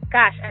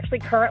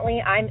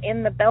 currently I'm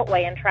in the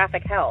Beltway in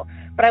traffic hell.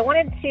 But I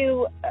wanted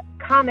to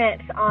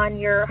comment on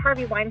your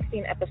Harvey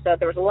Weinstein episode.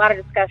 There was a lot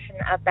of discussion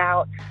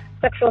about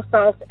sexual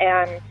assault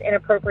and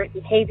inappropriate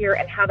behavior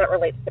and how that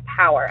relates to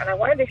power. And I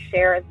wanted to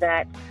share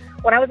that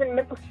when I was in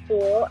middle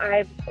school,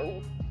 I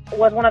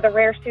was one of the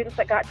rare students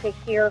that got to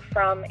hear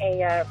from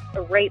a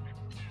rape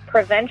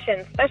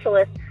prevention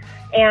specialist.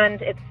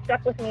 And it's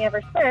stuck with me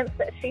ever since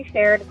that she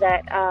shared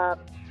that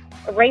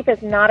rape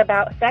is not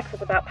about sex,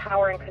 it's about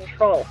power and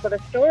control. So the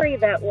story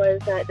that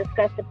was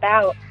discussed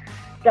about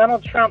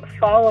Donald Trump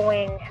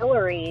following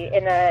Hillary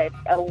in a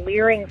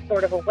leering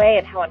sort of a way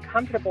and how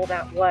uncomfortable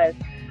that was,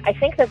 I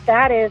think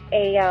that is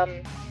a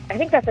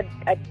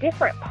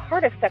different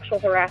part of sexual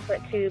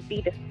harassment to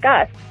be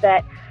discussed.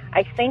 That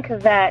I think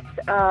that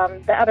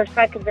the other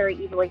side could very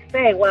easily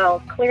say,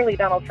 well, clearly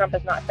Donald Trump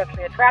is not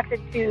sexually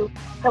attracted to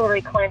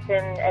Hillary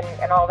Clinton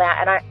and all that.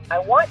 And I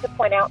want to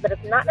point out that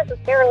it's not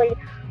necessarily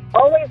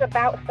always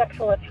about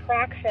sexual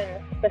attraction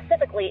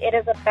specifically. It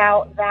is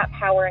about that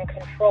power and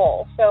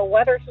control. So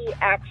whether he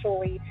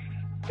actually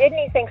did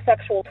anything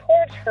sexual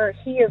towards her,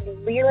 he is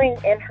leering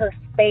in her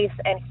space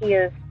and he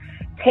is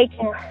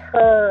taking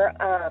her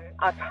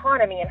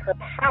autonomy and her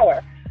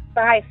power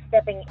by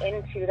stepping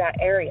into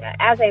that area.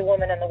 As a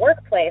woman in the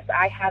workplace,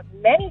 I have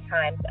many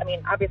times,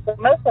 obviously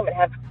most women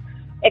have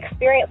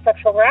experienced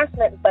sexual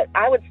harassment, but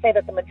I would say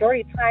that the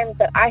majority of times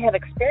that I have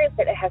experienced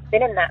it, it has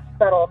been in that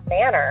subtle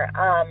manner.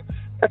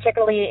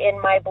 Particularly in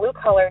my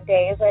blue-collar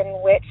days,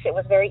 in which it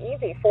was very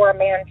easy for a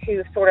man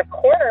to sort of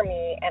corner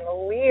me and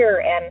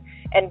leer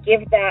and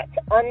give that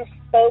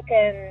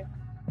unspoken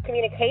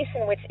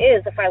communication, which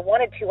is, if I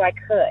wanted to, I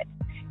could.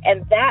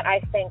 And that, I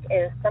think,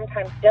 is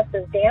sometimes just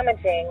as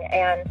damaging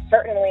and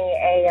certainly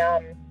a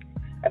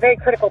very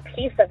critical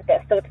piece of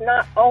this. So it's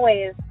not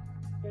always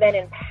men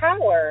in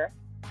power,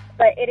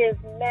 but it is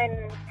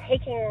men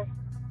taking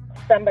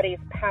somebody's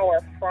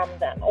power from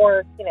them,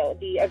 or,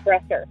 the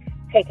aggressor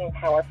taking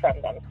power from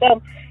them.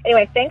 So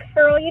anyway, thanks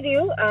for all you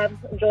do.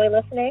 Enjoy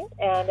listening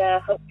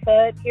and hope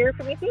to hear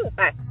from you soon.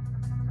 Bye.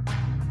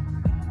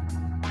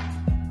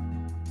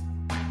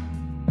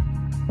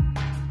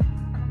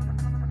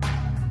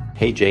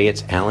 Hey Jay,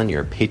 it's Alan,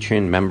 your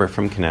Patreon member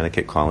from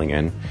Connecticut calling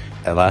in.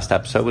 The last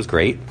episode was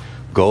great.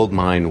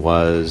 Goldmine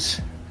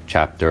was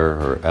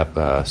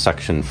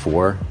section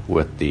 4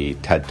 with the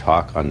TED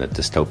Talk on the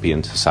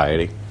dystopian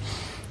society.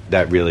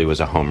 That really was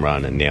a home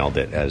run and nailed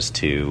it as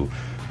to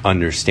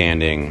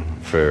understanding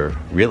for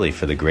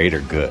the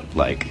greater good.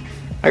 Like,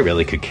 I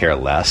really could care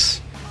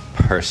less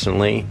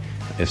personally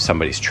if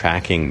somebody's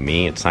tracking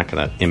me. It's not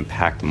going to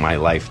impact my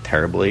life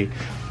terribly,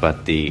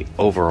 but the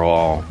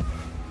overall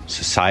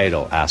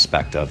societal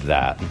aspect of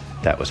that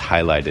was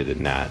highlighted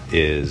in that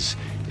is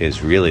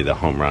really the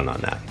home run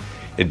on that.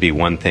 It'd be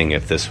one thing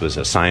if this was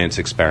a science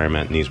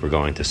experiment and these were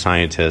going to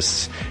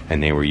scientists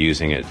and they were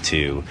using it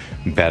to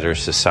better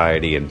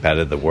society and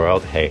better the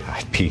world. Hey,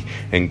 I'd be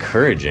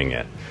encouraging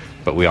it.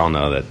 But we all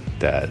know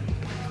that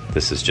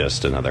this is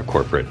just another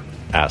corporate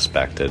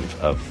aspect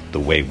of the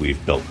way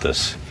we've built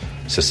this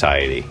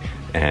society.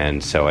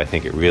 And so I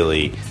think it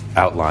really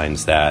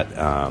outlines that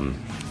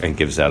and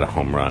gives that a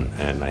home run.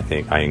 And I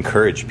think I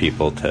encourage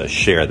people to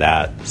share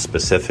that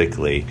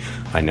specifically.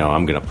 I know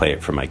I'm going to play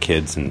it for my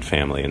kids and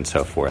family and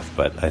so forth,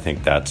 but I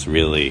think that's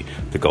really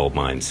the gold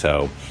mine.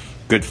 So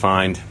good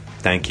find.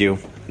 Thank you,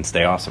 and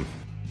stay awesome.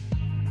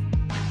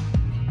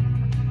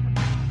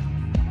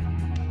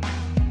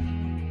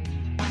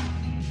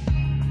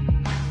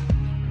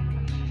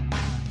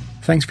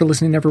 Thanks for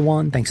listening,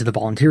 everyone. Thanks to the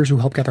volunteers who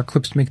help gather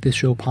clips to make this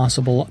show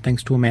possible.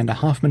 Thanks to Amanda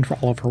Hoffman for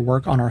all of her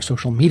work on our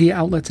social media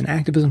outlets and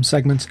activism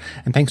segments.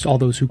 And thanks to all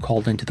those who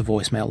called into the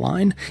voicemail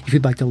line. If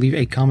you'd like to leave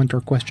a comment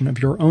or question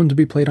of your own to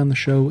be played on the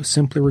show,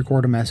 simply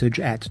record a message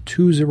at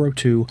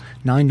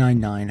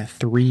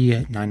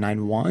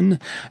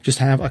 202-999-3991. Just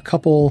have a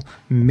couple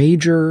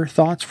major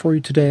thoughts for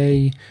you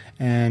today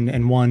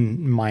and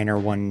one minor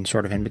one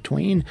sort of in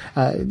between.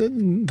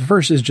 The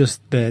first is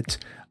just that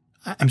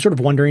I'm sort of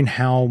wondering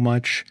how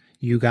much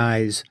you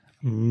guys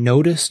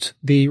noticed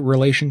the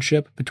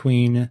relationship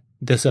between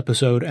this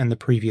episode and the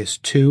previous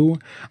two.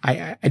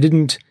 I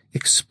didn't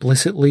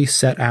explicitly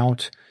set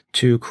out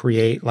to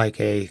create like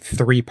a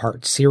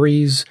 3-part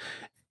series.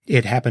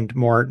 It happened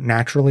more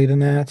naturally than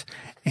that.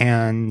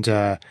 And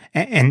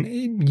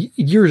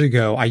years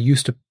ago, I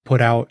used to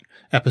put out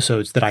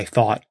episodes that I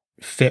thought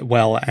fit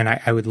well, and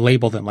I would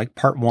label them like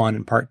part 1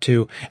 and part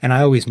 2. And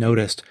I always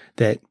noticed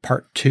that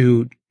part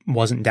 2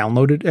 wasn't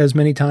downloaded as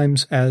many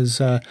times as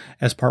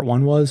part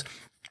 1 was.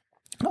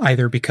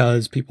 either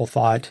because people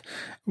thought,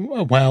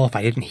 well, if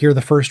I didn't hear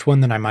the first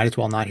one, then I might as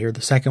well not hear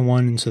the second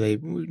one. And so they,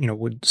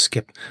 would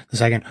skip the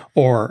second,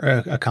 or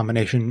a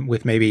combination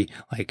with maybe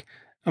like,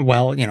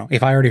 well,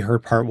 if I already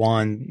heard part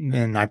one,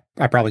 then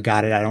I probably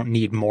got it. I don't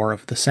need more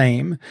of the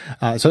same.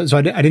 So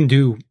I didn't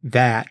do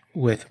that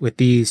with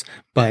these,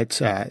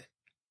 but,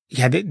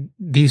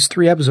 these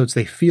 3 episodes,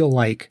 they feel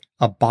like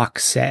a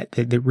box set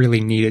that really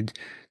needed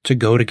to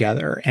go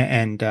together.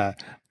 And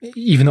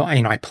even though,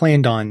 I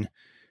planned on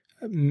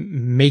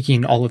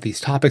making all of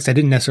these topics, I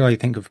didn't necessarily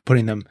think of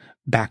putting them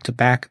back to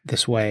back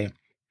this way.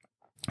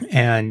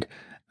 And,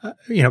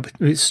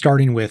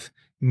 starting with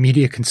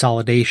media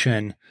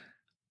consolidation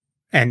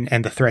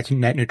and the threat to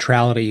net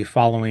neutrality,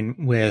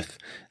 following with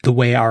the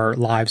way our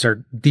lives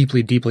are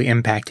deeply, deeply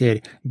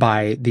impacted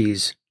by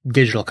these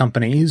digital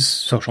companies,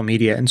 social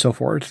media, and so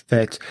forth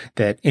that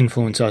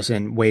influence us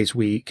in ways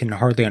we can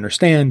hardly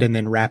understand, and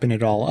then wrapping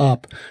it all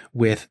up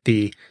with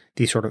the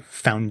sort of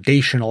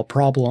foundational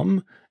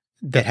problem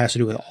that has to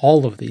do with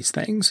all of these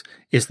things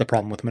is the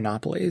problem with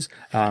monopolies.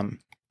 I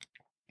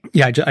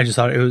just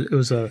thought it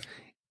was a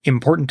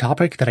important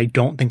topic that I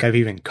don't think I've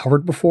even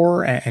covered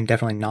before, and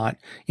definitely not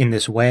in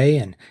this way.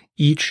 And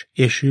each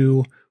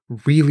issue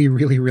really,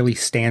 really, really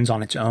stands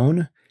on its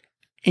own,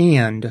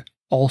 and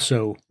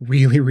also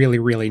really, really,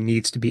 really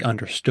needs to be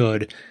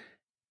understood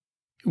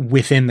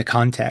within the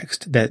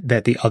context that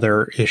the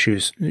other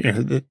issues,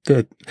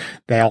 that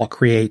they all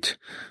create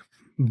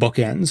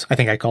bookends. I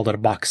think I called it a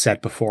box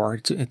set before.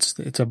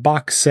 It's a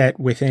box set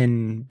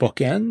within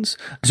bookends.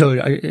 So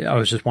I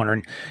was just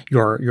wondering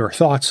your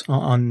thoughts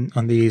on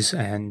these,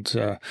 and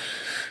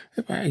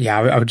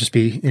I would just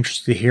be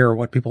interested to hear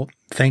what people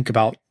think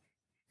about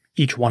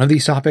each one of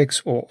these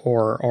topics,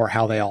 or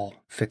how they all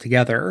fit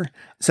together.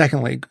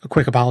 Secondly, a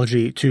quick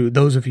apology to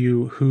those of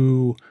you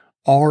who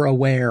are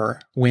aware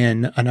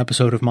when an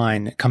episode of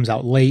mine comes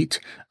out late.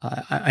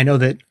 I know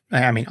that,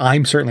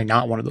 I'm certainly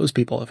not one of those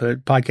people. If a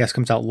podcast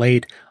comes out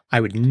late, I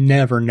would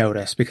never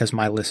notice because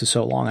my list is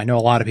so long. I know a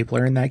lot of people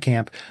are in that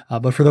camp.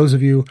 But for those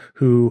of you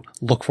who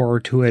look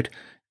forward to it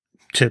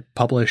to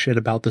publish at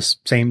about the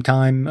same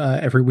time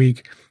every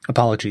week,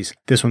 apologies.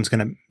 This one's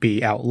going to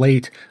be out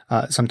late.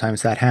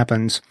 Sometimes that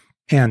happens.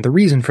 And the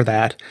reason for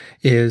that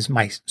is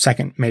my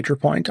second major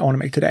point I want to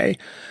make today.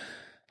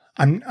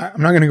 I'm not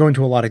going to go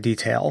into a lot of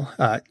detail.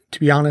 To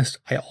be honest,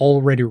 I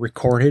already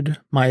recorded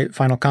my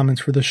final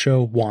comments for the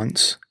show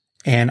once,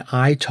 and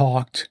I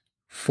talked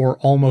for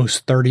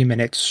almost 30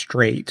 minutes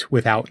straight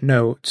without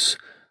notes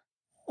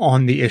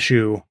on the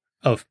issue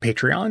of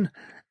Patreon.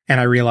 And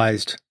I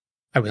realized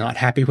I was not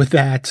happy with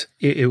that.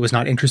 It was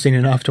not interesting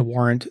enough to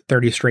warrant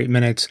 30 straight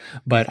minutes,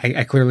 but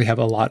I clearly have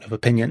a lot of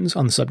opinions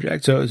on the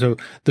subject. So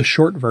the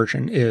short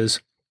version is,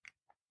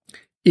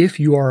 if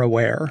you are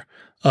aware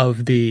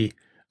of the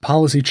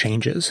policy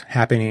changes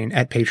happening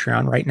at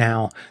Patreon right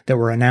now that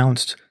were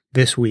announced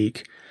this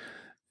week,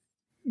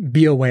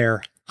 be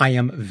aware I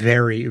am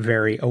very,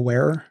 very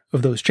aware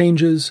of those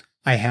changes.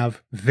 I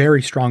have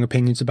very strong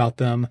opinions about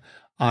them.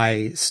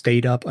 I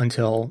stayed up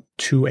until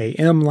 2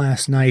 a.m.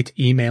 last night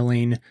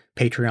emailing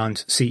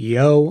Patreon's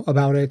CEO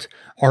about it.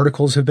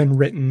 Articles have been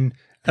written.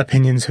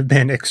 Opinions have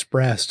been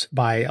expressed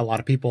by a lot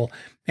of people.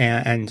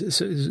 And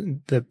so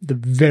the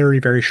very,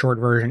 very short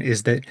version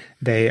is that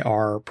they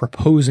are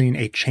proposing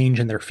a change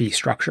in their fee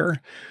structure.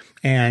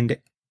 And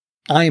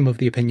I am of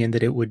the opinion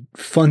that it would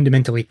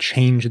fundamentally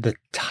change the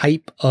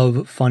type of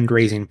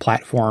fundraising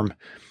platform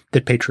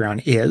that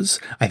Patreon is.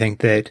 I think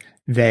that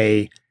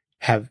they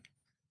have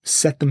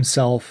set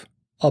themselves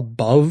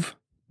above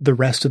the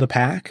rest of the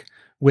pack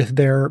with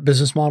their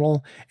business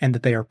model, and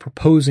that they are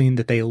proposing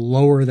that they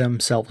lower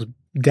themselves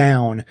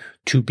down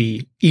to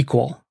be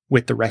equal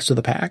with the rest of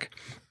the pack.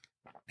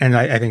 And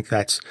I think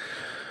that's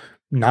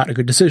not a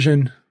good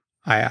decision.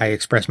 I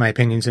expressed my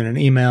opinions in an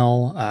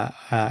email.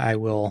 I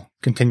will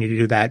continue to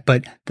do that.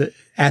 But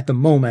at the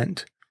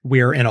moment,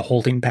 we're in a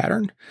holding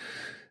pattern.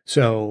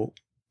 So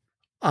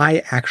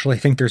I actually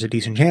think there's a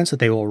decent chance that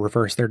they will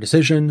reverse their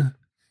decision.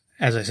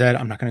 As I said,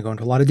 I'm not going to go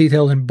into a lot of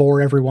details and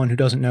bore everyone who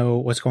doesn't know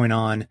what's going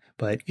on.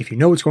 But if you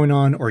know what's going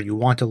on, or you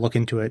want to look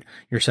into it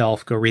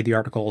yourself, go read the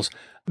articles.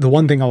 The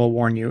one thing I will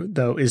warn you,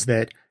 though, is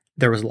that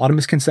there was a lot of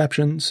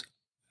misconceptions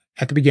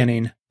at the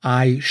beginning.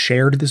 I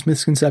shared this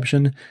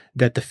misconception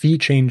that the fee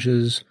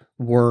changes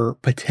were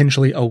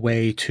potentially a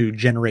way to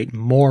generate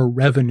more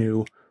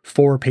revenue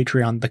for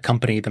Patreon, the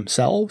company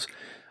themselves.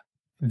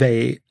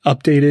 They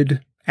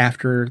updated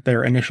after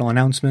their initial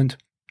announcement,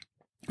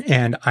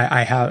 and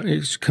I have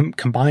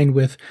combined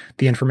with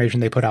the information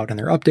they put out in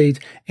their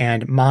update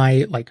and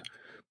my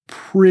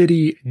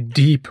pretty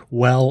deep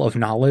well of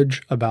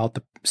knowledge about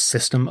the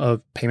system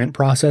of payment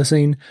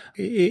processing.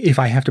 If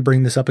I have to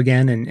bring this up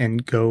again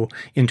and go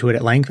into it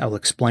at length, I'll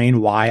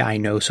explain why I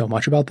know so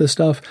much about this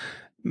stuff,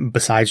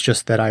 besides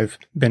just that I've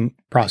been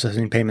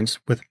processing payments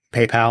with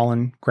PayPal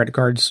and credit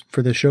cards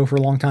for this show for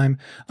a long time.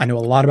 I know a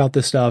lot about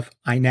this stuff.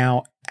 I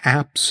now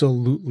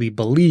absolutely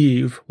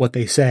believe what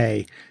they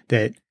say,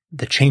 that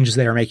the changes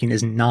they are making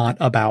is not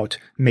about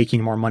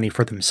making more money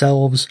for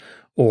themselves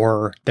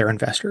or their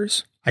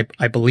investors.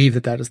 I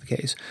believe that is the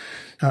case.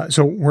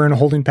 So we're in a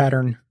holding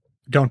pattern.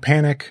 Don't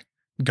panic.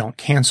 Don't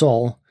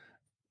cancel.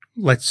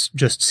 Let's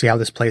just see how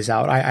this plays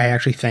out. I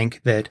actually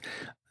think that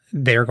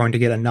they're going to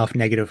get enough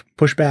negative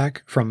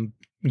pushback from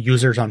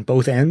users on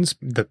both ends,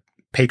 the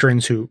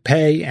patrons who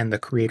pay and the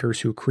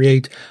creators who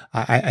create.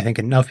 I think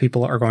enough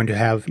people are going to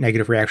have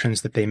negative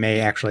reactions that they may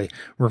actually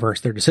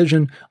reverse their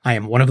decision. I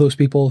am one of those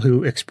people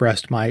who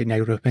expressed my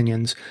negative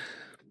opinions.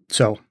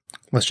 So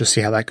let's just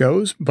see how that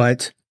goes.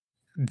 But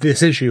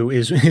this issue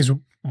is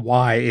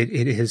why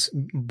it has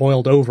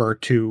boiled over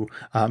to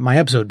my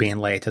episode being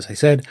late. As I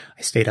said,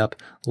 I stayed up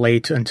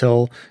late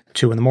until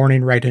 2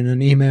 a.m. writing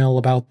an email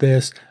about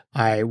this.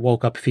 I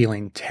woke up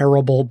feeling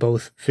terrible,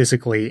 both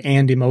physically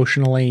and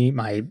emotionally.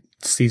 My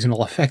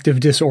seasonal affective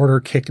disorder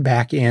kicked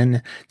back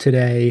in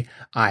today.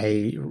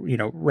 I,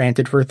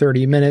 ranted for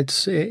 30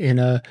 minutes in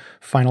a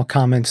final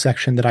comment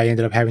section that I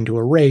ended up having to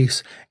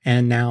erase.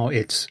 And now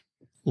it's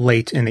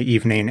late in the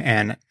evening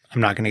and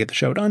I'm not going to get the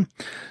show done.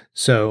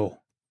 So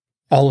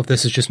all of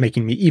this is just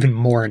making me even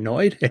more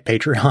annoyed at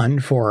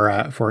Patreon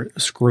for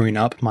screwing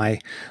up my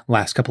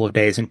last couple of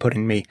days and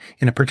putting me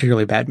in a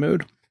particularly bad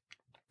mood.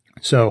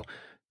 So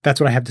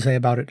that's what I have to say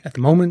about it at the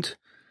moment.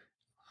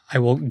 I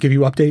will give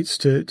you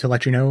updates to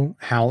let you know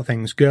how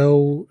things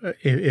go,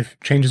 if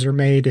changes are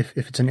made, if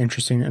it's an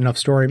interesting enough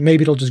story.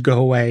 Maybe it'll just go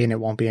away and it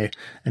won't be an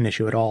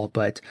issue at all.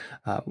 But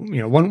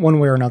one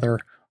way or another,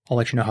 I'll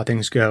let you know how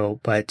things go.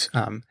 But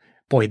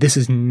boy, this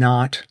is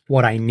not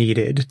what I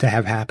needed to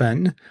have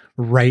happen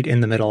right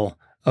in the middle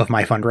of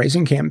my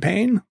fundraising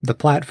campaign. The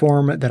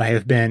platform that I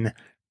have been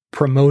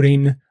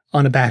promoting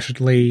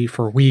unabashedly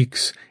for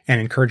weeks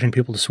and encouraging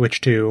people to switch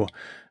to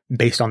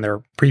based on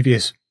their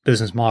previous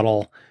business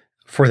model,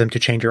 for them to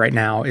change it right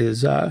now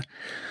is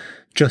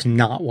just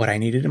not what I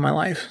needed in my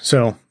life.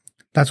 So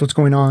that's what's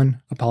going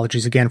on.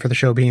 Apologies again for the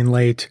show being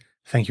late.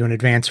 Thank you in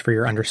advance for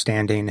your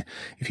understanding.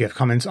 If you have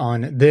comments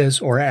on this,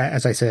 or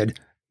as I said,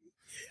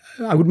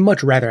 I would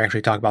much rather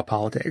actually talk about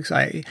politics.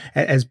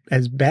 As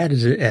bad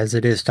as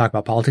it is to talk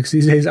about politics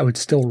these days, I would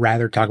still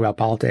rather talk about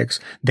politics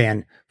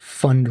than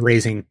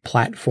fundraising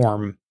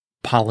platform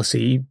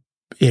policy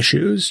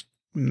issues.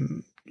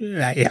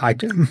 I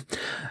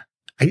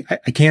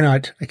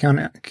cannot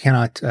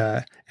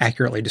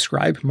accurately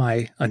describe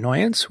my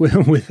annoyance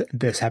with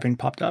this having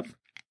popped up.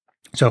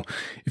 So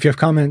if you have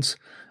comments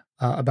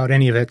about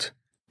any of it,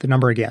 the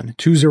number again,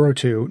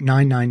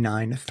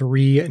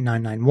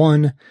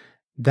 202-999-3991.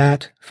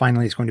 That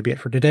finally is going to be it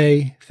for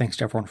today. Thanks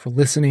to everyone for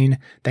listening.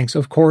 Thanks,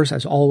 of course,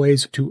 as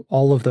always, to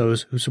all of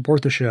those who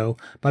support the show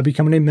by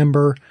becoming a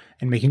member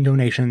and making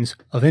donations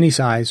of any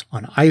size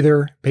on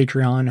either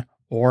Patreon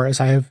or,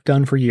 as I have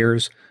done for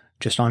years,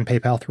 just on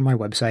PayPal through my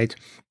website.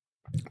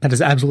 That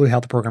is absolutely how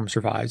the program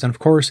survives. And of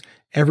course,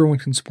 everyone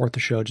can support the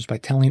show just by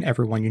telling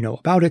everyone you know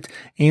about it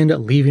and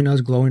leaving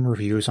us glowing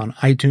reviews on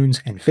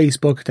iTunes and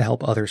Facebook to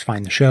help others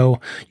find the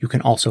show. You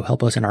can also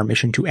help us in our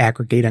mission to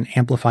aggregate and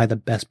amplify the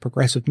best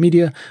progressive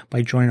media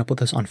by joining up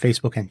with us on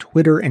Facebook and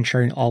Twitter and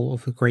sharing all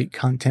of the great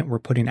content we're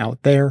putting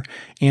out there.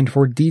 And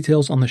for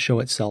details on the show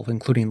itself,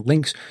 including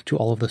links to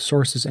all of the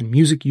sources and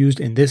music used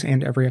in this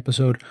and every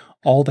episode,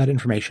 all that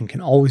information can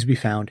always be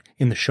found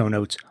in the show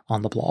notes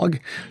on the blog.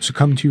 So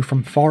coming to you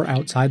from far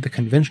outside the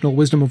conventional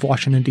wisdom of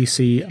Washington,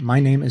 D.C.,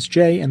 my name is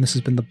Jay, and this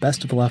has been the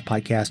Best of the Left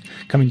podcast,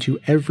 coming to you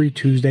every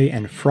Tuesday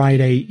and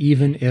Friday,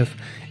 even if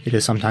it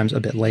is sometimes a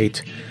bit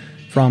late,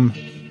 from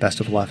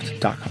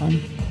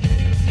bestoftheleft.com.